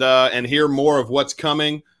and hear more of what's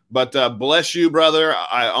coming. But bless you, brother.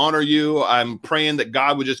 I honor you. I'm praying that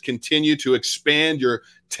God would just continue to expand your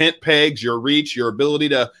tent pegs, your reach, your ability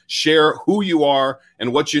to share who you are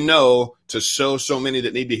and what you know to so many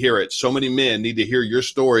that need to hear it. So many men need to hear your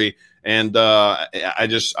story. And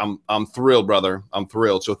I'm thrilled, brother. I'm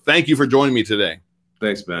thrilled. So thank you for joining me today.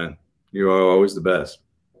 Thanks, man. You are always the best.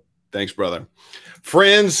 Thanks, brother.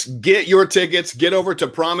 Friends, get your tickets. Get over to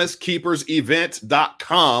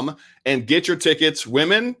PromiseKeepersEvent.com and get your tickets.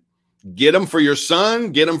 Women, get them for your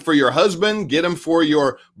son. Get them for your husband. Get them for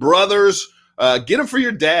your brothers. Get them for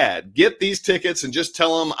your dad. Get these tickets and just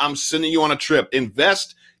tell them I'm sending you on a trip.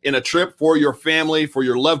 Invest in a trip for your family, for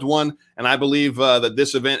your loved one. And I believe that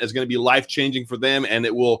this event is going to be life-changing for them, and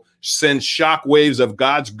it will send shock waves of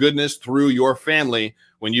God's goodness through your family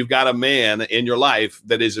when you've got a man in your life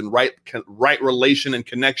that is in right relation and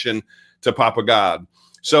connection to Papa God.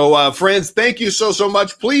 So, friends, thank you so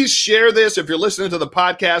much. Please share this. If you're listening to the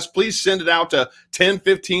podcast, please send it out to 10,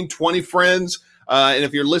 15, 20 friends. And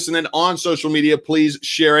if you're listening on social media, please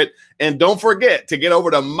share it. And don't forget to get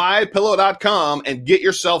over to mypillow.com and get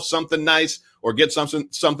yourself something nice, or get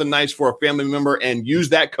something nice for a family member, and use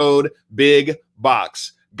that code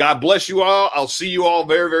BIGBOX. God bless you all. I'll see you all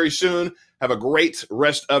very, very soon. Have a great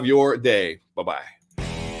rest of your day. Bye-bye.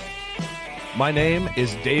 My name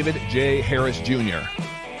is David J. Harris Jr.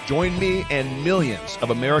 Join me and millions of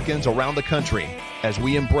Americans around the country as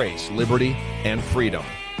we embrace liberty and freedom.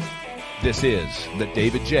 This is the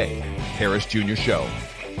David J. Harris Jr. Show.